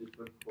of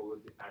different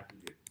quality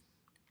attributes,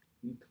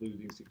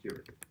 including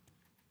security.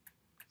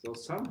 So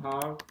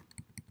somehow,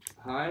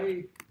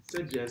 I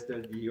suggest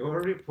that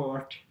your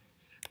report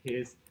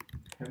is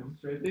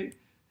demonstrating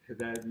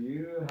that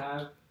you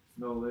have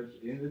knowledge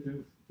in the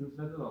tools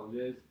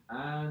methodologies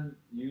and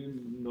you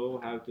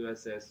know how to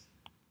assess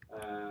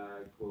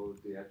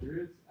quality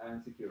attributes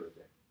and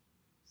security.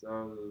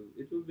 So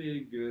it will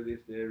be good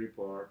if the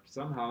report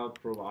somehow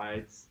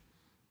provides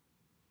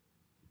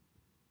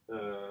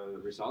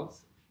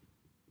results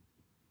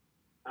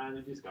and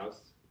you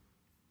discuss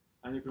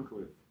and you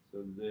conclude.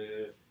 So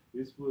the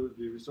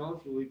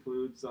results will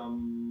include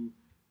some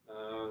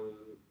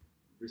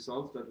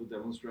results that will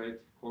demonstrate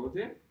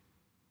quality,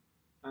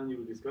 and you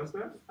will discuss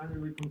that and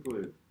you will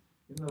conclude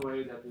in a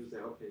way that will say,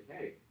 okay,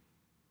 hey,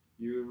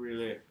 you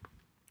really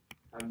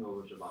have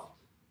knowledge about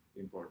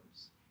the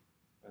importance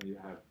and you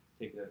have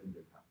taken that into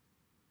account.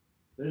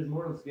 There is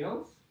moral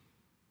skills,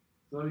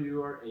 so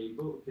you are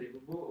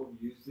capable of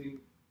using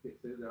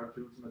state-of-the-art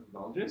tools and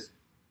methodologies,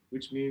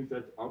 which means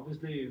that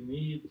obviously you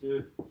need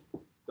to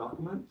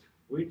document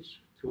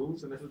which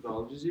tools and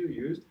methodologies you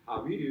used,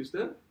 how you used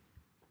them,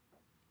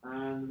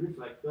 and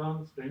reflect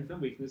on strengths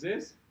and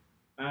weaknesses,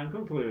 and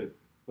conclude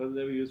whether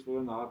they were useful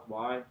or not,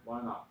 why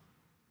not.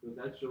 So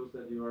that shows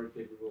that you are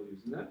capable of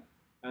using them.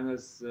 And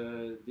as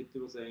Dipti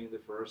was saying in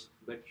the first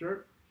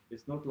lecture,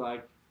 it's not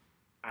like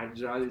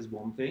Agile is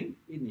one thing,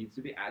 it needs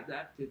to be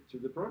adapted to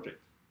the project,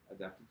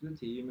 adapted to the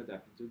team,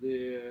 adapted to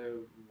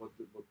the what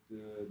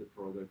the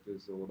product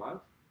is all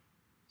about.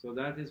 So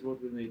that is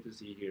what we need to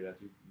see here, that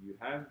you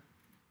have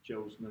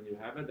chosen and you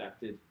have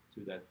adapted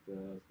to that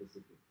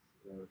specifics,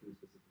 to the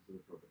specifics of the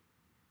product.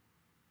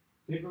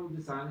 Capable of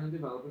designing and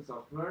developing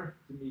software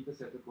to meet a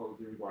set of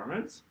quality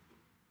requirements.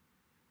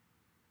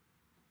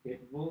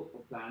 Capable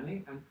of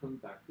planning and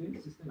conducting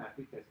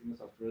systematic testing of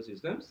software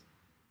systems.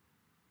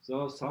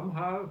 So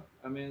somehow,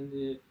 I mean,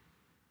 the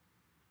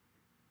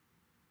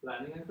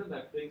planning and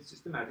conducting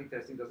systematic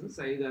testing doesn't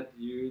say that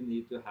you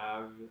need to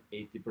have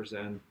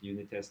 80%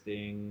 unit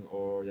testing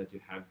or that you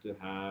have to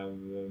have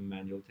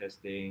manual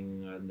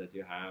testing and that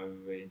you have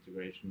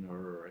integration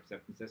or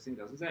acceptance testing. It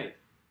doesn't say it.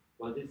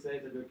 But it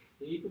says that you're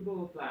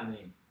capable of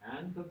planning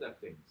and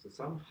conducting. So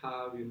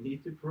somehow you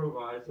need to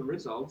provide some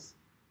results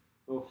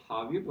of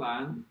how you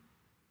plan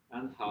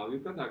and how you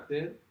conduct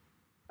it,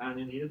 and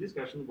you need a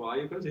discussion why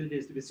you consider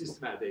this to be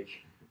systematic.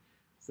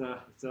 So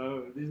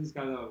this is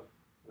kind of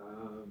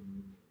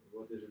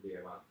what it should be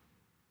about.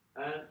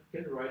 And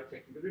can you write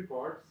technical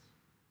reports?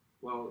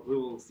 Well, we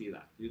will see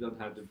that. You don't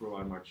have to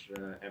provide much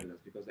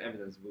evidence, because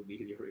evidence will be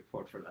in your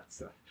report for that.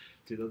 So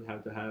you don't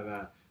have to have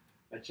a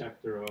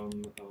chapter on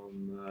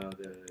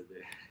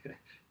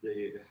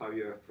the how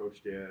you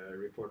approach the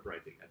report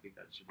writing. I think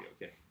that should be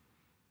okay.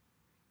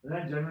 And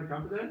then general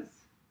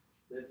competence,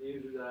 that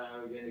you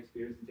should gain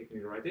experience in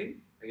technical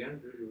writing.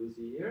 Again, you will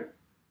see here,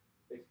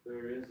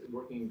 experience in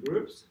working in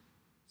groups.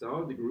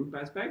 So the group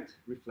aspect,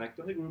 reflect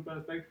on the group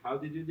aspect. How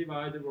did you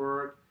divide the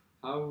work?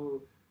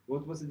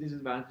 What was the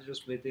disadvantage of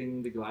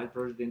splitting the Glide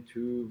project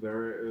into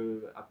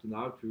up to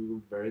now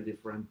two very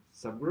different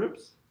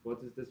subgroups?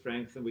 What is the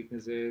strengths and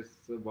weaknesses?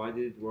 Why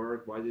did it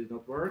work? Why did it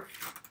not work?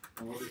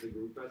 And what is the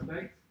group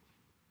aspect?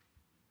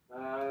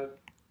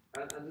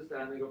 And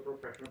understanding of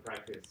professional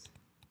practice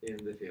in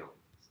the field.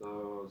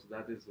 So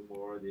that is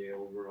more the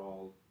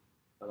overall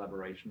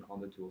elaboration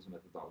on the tools and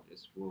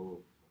methodologies will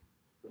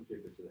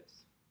contribute to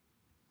this.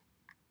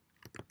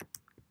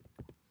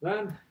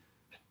 Then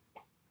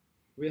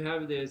we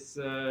have this,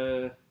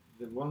 the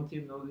one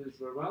team knows this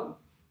very well,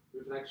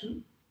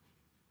 reflection.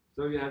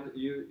 So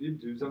you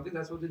do something,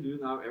 that's what you do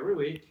now every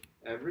week,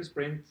 every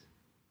sprint.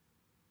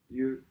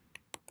 You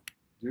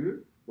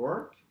do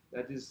work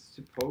that is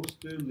supposed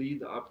to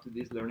lead up to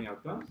these learning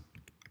outcomes.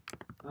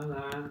 And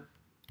then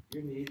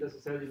you need, as I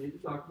said, you need to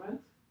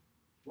document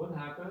what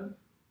happened,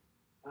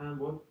 And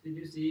what did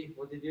you see?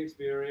 What did you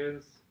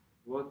experience?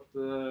 What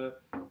the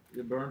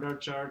burned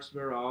out charts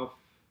were off,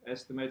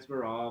 estimates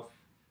were off,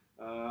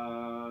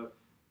 uh,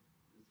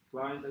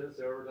 client and the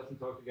server doesn't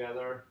talk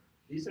together.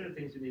 These are the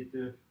things you need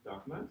to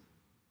document.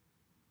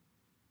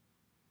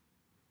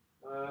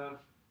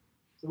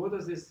 So what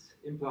does this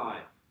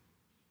imply?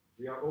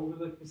 We are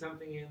overlooking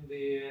something in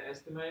the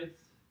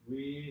estimates.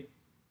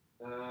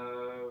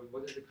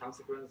 What is the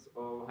consequence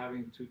of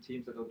having two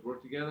teams that don't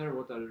work together?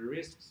 What are the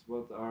risks?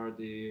 What are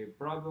the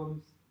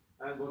problems?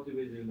 And what do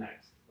we do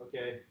next?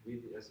 Okay,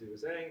 as you were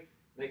saying,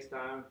 next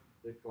time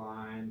the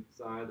client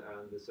side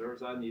and the server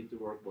side need to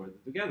work more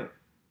together.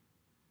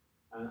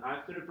 And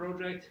after the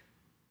project,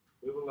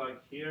 we would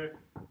like here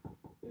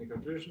in the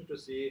conclusion to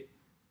see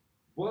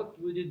what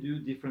would you do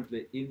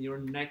differently in your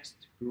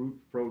next group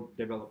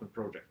development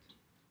project?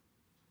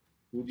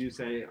 Would you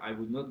say, I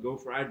would not go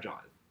for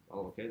agile?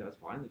 Well, okay, that's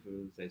fine if you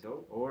would say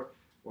so. Or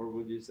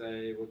would you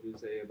say, what would you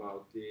say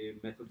about the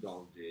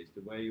methodologies,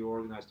 the way you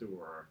organize the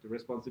work, the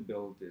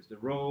responsibilities, the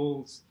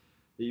roles,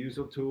 the use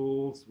of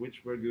tools,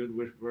 which were good,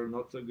 which were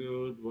not so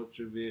good, what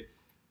should we,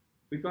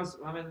 because,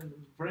 I mean,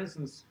 for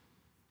instance,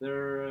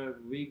 there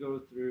we go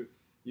through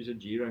use of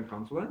Jira and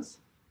Confluence,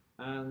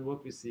 and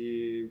what we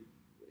see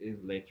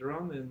later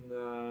on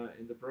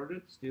in the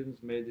project,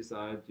 students may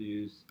decide to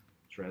use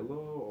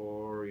Trello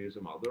or use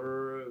some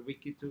other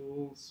wiki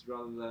tools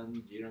rather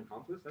than Jira and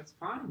Confluence. That's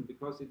fine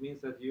because it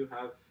means that you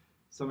have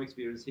some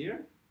experience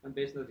here, and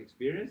based on that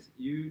experience,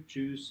 you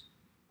choose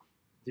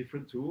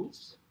different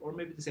tools or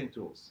maybe the same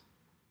tools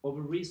of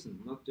a reason,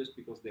 not just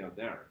because they are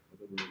there,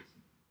 but of a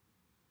reason.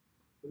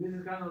 So this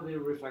is kind of the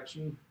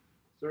reflection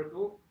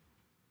circle,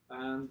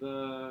 and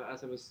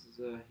as I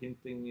was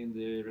hinting in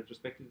the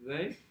retrospective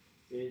today,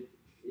 this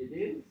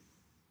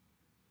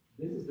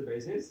is the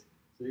basis.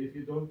 So if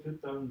you don't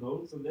put down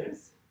notes on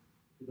this,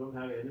 if you don't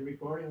have any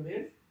recording on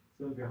this, it's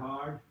going to be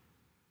hard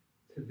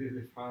to do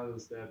the final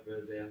step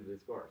at the end of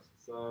this course.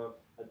 So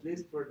at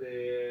least for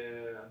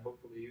the, and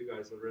hopefully you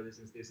guys already,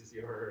 since this is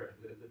your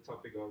the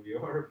topic of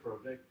your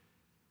project,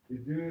 you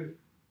do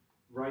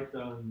write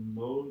down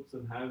notes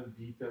and have a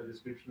detailed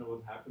description of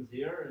what happens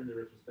here in the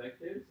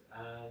retrospectives,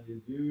 and you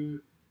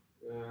do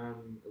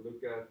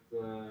look at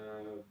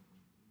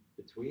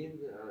between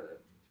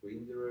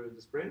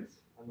the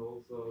sprints, and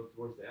also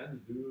towards the end,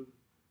 you do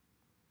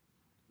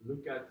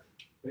look at,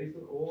 based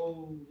on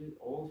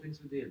all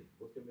things we did,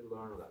 what can we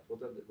learn of that?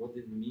 What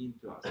did it mean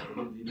to us?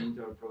 What did it mean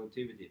to our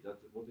productivity?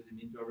 What did it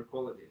mean to our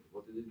quality?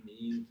 What did it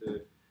mean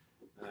to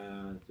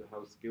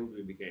how skilled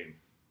we became?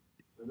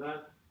 And then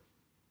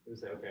you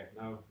say, okay,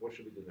 now what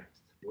should we do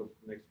next? What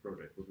next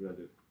project? What do I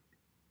do?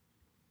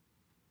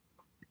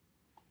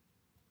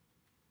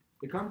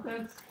 The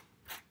content,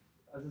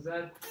 as I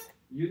said,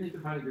 you need to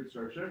find a good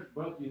structure,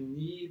 but you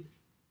need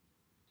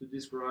to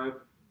describe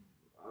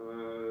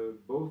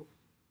both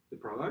the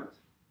product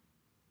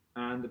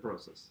and the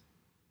process.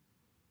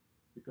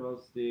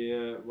 Because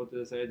what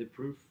did I say?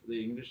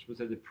 The English would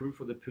say the proof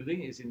of the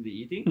pudding is in the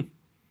eating.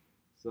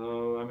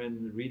 So, I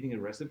mean, reading a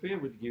recipe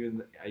would give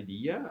an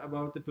idea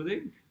about the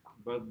pudding,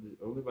 but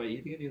only by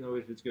eating it you know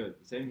if it's good.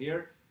 Same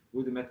here.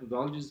 Would the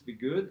methodologies be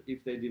good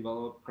if they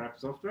develop crap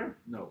software?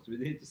 No. So we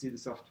need to see the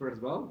software as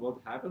well. What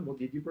happened? What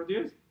did you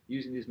produce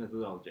using this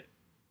methodology?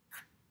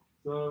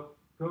 So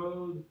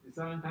code,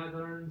 design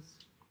patterns,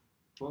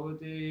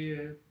 quality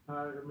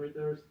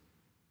parameters,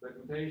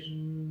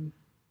 documentation,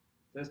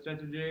 test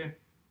strategy,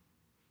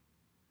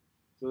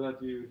 so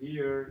that you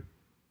here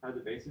have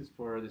the basis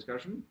for a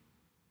discussion.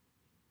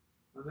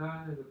 And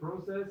then in the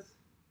process,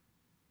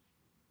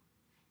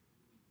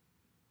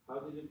 how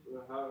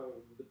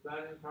the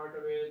planning part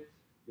of it,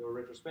 your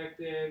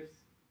retrospectives,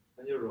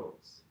 and your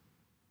roles.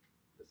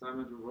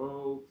 Assignment of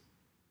roles,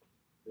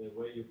 the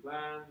way you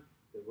plan,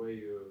 the way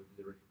you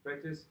the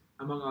retrospectives,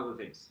 among other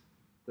things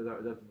that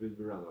will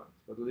be relevant.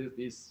 But at least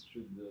this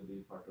should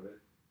be part of it.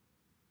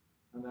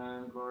 And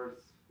then, of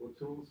course, what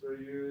tools were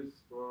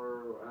used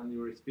and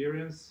your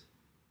experience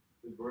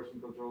with version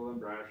control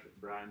and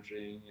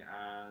branching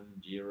and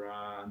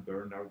Jira and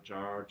burned out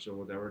charts or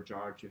whatever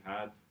charts you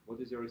had. What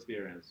is your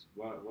experience?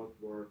 What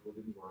worked, what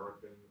didn't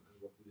work, and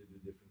what would you do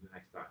differently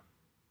next time?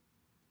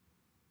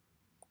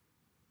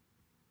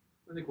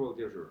 And the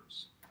quality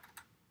assurance.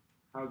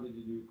 How did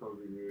you do code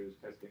reviews,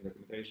 testing,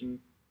 documentation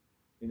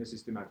in a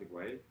systematic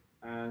way?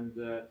 And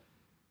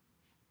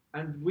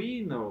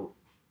we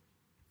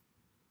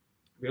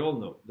all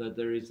know that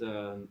there is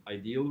an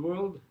ideal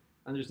world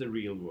and there's a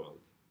real world.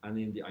 And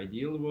in the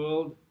ideal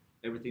world,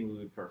 everything will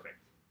be perfect.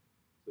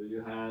 So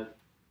you had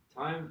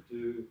time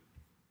to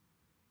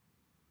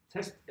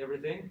test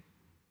everything.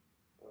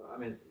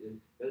 You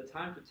had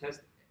time to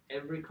test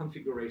every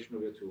configuration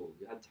of your tool.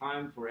 You had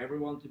time for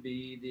everyone to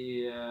be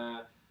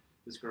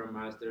the Scrum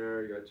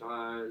Master. You had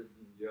time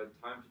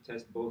to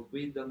test both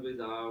with and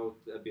without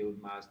a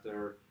build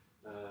master.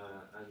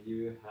 And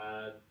you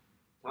had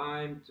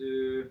time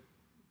to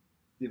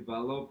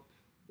develop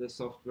the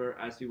software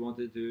as you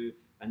wanted to,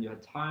 and you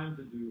had time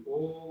to do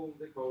all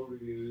the code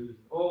reviews,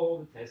 all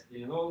the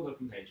testing, and all the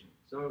documentation.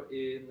 So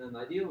in an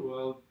ideal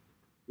world,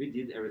 we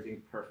did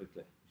everything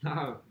perfectly.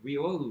 Now we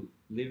all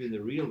live in the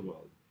real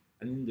world,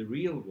 and in the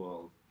real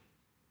world,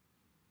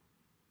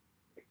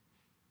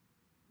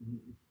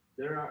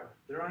 there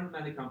aren't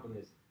many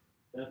companies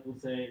that will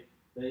say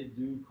they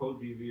do code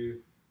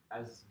review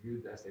as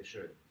good as they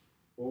should,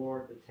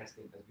 or the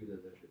testing as good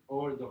as they should,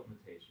 or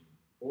documentation,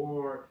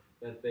 or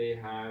that they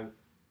have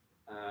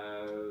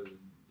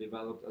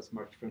developed as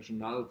much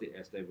functionality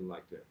as they would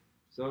like to.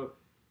 So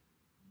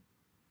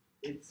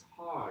it's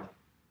hard.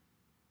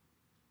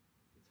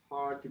 It's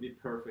hard to be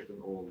perfect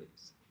on all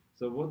these.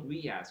 So what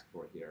we ask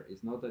for here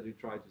is not that you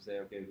try to say,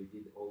 okay, we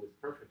did all this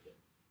perfectly.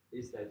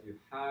 Is that you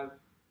have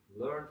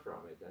learned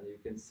from it and you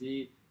can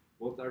see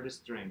what are the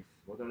strengths,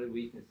 what are the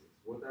weaknesses,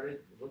 what are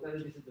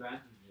the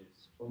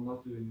disadvantages of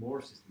not doing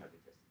more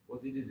systematic testing.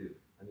 What did you do?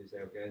 And you say,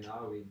 okay,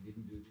 now we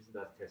didn't do this and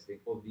that testing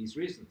for these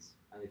reasons.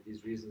 And if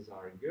these reasons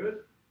are good,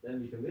 then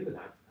we can live with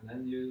that. And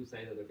then you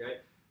say that, okay,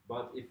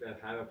 but if I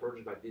have a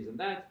project like this and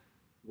that,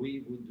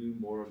 we would do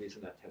more of this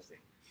and that testing.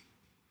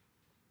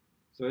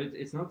 So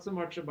it's not so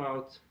much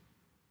about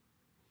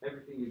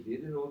everything you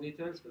did in all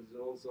details, but it's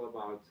also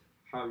about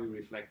how you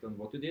reflect on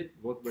what you did,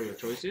 what were your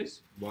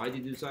choices, why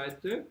did you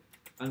decide to,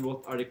 and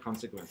what are the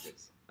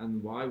consequences,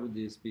 and why would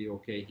this be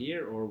okay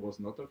here or was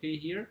not okay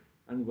here,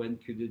 and when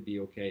could it be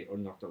okay or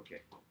not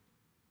okay.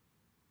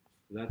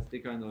 So that's the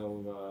kind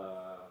of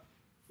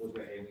what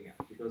we're aiming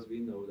at, because we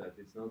know that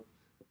it's not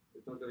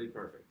going to be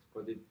perfect,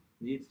 but it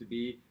needs to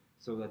be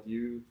so that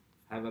you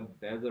have a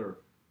better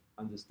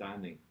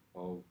understanding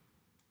of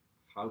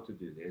how to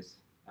do this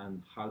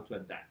and how to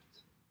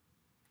adapt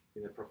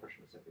in a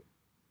professional setting,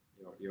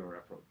 your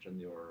approach and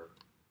the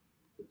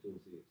tools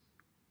you use.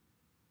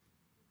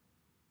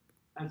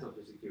 And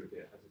social security,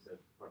 as I said,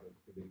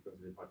 could be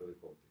considered part of the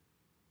quality.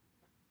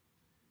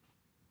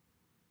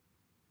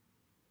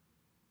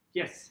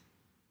 Yes.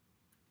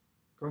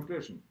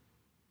 Conclusion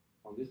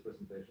on this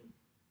presentation.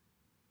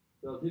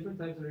 So different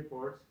types of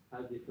reports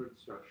have different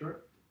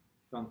structure,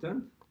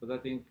 content, but I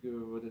think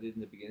what I did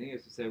in the beginning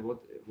is to say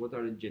what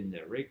are the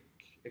generic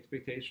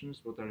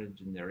expectations, what are the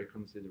generic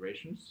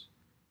considerations,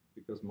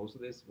 because most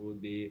of this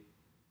would be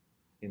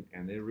in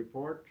any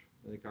report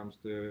when it comes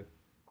to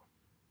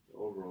the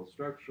overall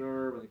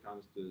structure, when it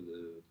comes to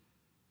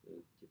the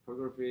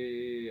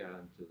typography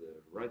and to the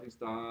writing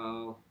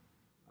style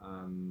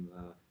and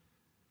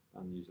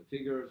use of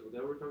figures,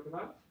 whatever we're talking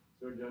about.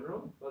 So in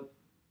general, but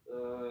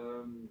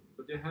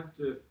you have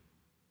to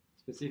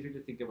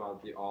specifically think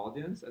about the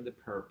audience and the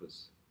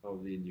purpose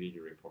of the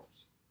individual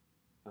reports.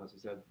 As I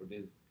said, for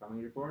the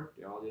coming report,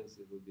 the audience,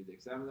 it will be the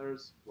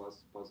examiners,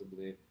 plus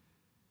possibly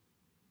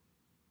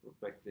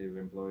prospective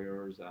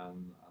employers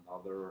and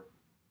other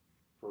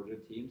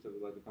project teams that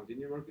would like to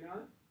continue working on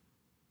it.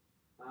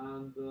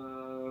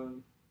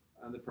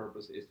 And the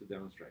purpose is to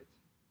demonstrate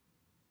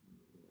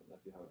that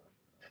you have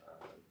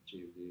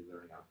achieved the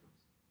learning outcomes.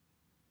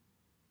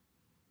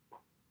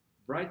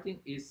 Writing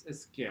is a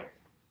skill,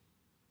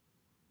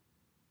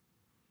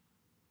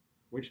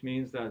 which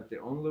means that the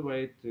only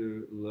way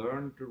to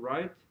learn to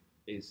write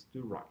is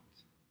to write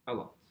a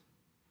lot.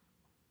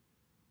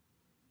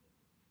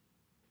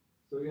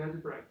 So you have to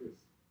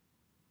practice.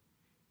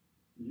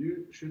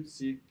 You should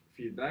seek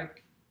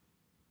feedback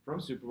from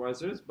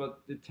supervisors,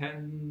 but I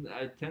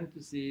tend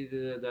to see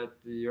that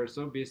you're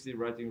so busy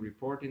writing a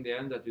report in the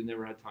end that you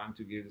never had time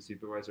to give the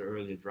supervisor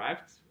early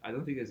drafts. I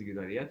don't think that's a good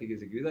idea. I think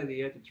it's a good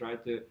idea to try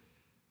to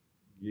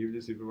give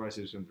the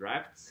supervisor some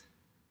drafts,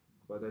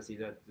 but I see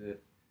that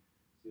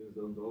students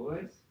don't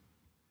always.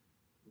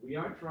 We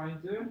are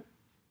trying to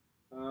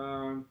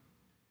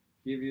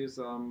give you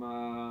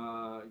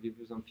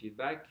some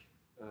feedback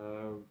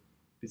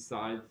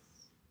besides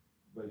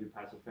whether you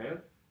pass or fail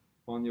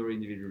on your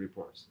individual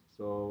reports.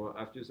 So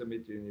after you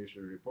submit your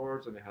individual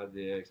reports and you have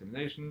the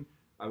examination,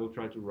 I will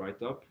try to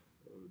write up,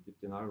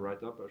 Dipti and I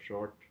write up a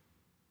short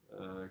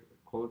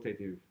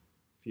qualitative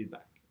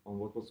feedback on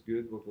what was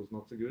good, what was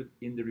not so good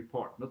in the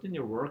report, not in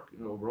your work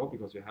overall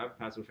because you have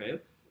pass or fail,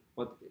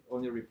 but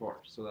on your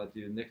report, so that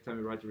next time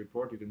you write a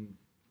report, you can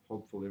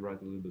hopefully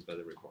write a little bit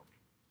better report.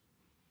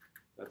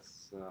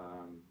 That's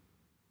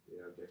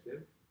the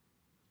objective.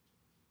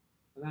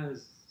 And that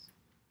is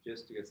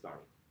just to get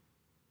started.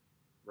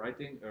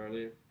 Writing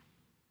early,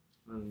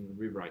 and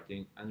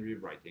rewriting, and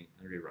rewriting,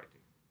 and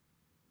rewriting.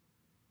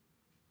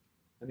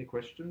 Any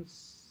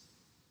questions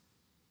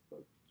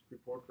about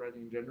report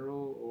writing in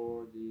general,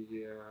 or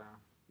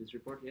this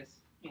report?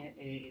 Yes?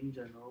 In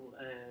general,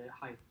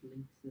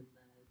 hyperlinks in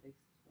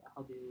text,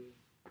 how do you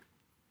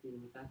deal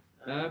with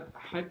that?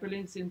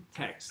 Hyperlinks in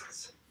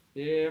texts.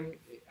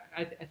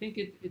 I think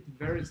it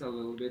varies a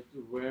little bit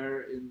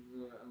where and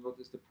what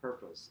is the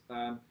purpose.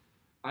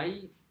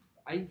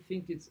 I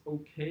think it's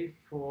okay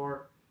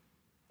for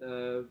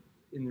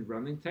in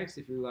running text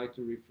if you like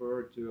to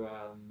refer to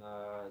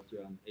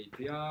an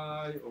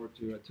API or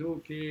to a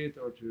toolkit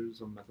or to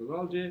some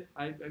methodology.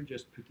 I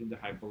just put in the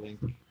hyperlink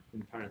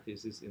in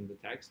parentheses in the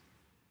text.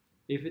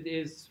 If it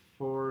is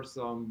for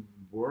some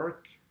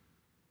work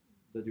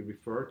that you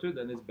refer to,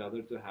 then it's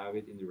better to have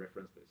it in the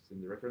reference list.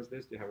 In the reference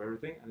list, you have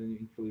everything, and then you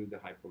include the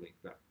hyperlink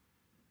there.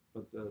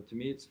 But to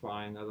me, it's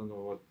fine. I don't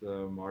know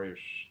what Marius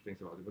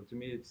thinks about it, but to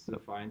me, it's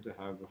fine to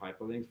have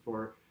hyperlinks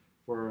for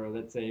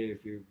let's say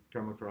if you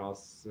come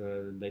across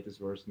latest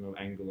version of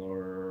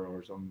Angular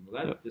or something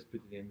like that, just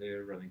put it in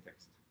the running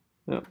text.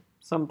 Yeah.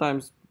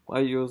 Sometimes I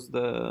use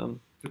the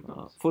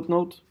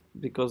footnote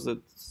because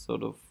it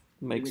sort of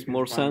makes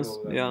more sense.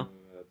 Yeah.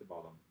 At the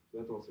bottom, so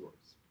that also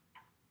works.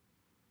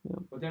 Yeah.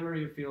 Whatever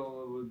you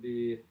feel would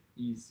be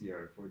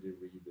easier for the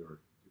reader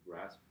to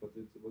grasp, but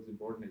what's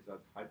important is that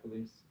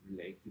hyperlinks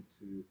related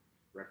to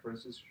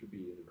references should be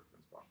in the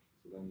reference bar.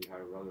 So then you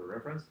have rather a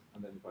reference,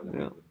 and then you find a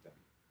hyperlink there.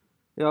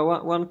 Yeah,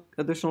 one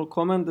additional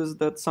comment is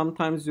that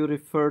sometimes you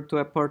refer to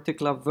a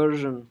particular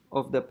version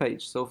of the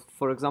page. So,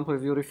 for example,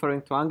 if you're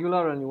referring to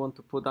Angular and you want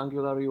to put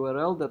Angular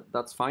URL,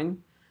 that's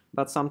fine.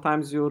 But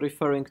sometimes you're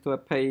referring to a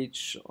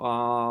page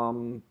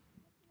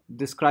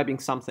describing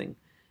something.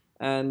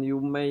 And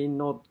you may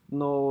not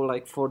know,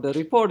 like for the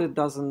report, it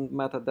doesn't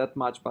matter that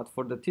much. But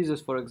for the thesis,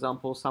 for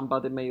example,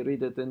 somebody may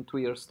read it in 2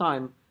 years'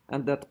 time,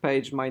 and that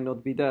page might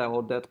not be there,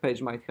 or that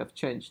page might have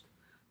changed.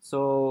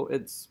 So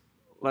it's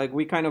like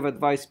we kind of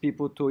advise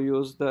people to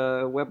use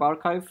the web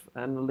archive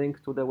and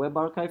link to the web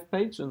archive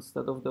page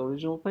instead of the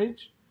original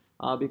page,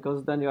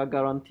 because then you are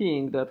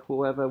guaranteeing that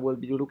whoever will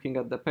be looking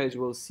at the page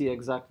will see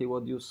exactly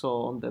what you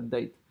saw on that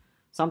date.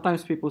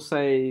 Sometimes people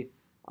say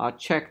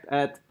checked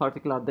at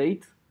particular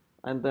date,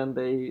 and then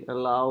they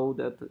allow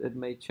that it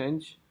may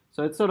change.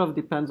 So it sort of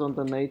depends on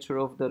the nature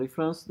of the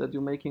reference that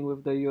you're making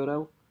with the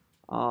URL.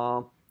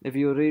 If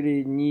you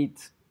really need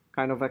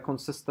kind of a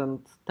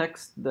consistent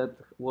text that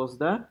was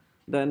there,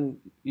 then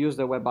use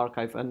the web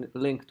archive and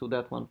link to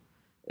that one.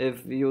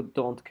 If you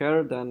don't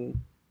care, then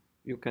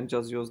you can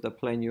just use the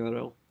plain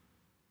URL.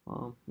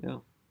 Yeah.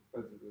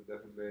 But it's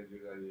definitely a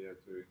good idea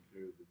to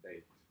include the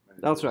date.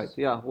 That's right.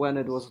 Yeah, when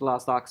it was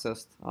last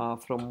accessed,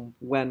 from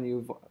when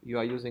you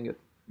are using it.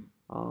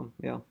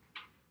 Yeah.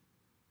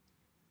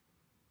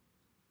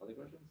 Other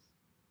questions?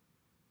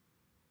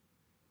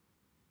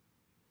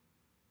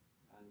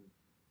 And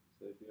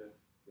so if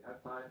you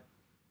have time,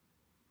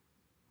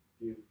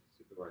 give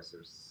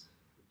supervisors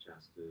a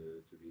chance to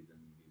read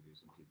and give you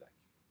some feedback.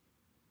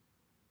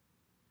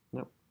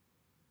 Yep.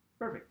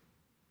 Perfect.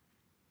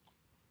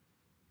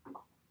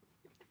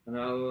 And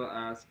I'll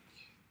ask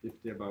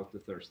Dipti about the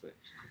Thursday.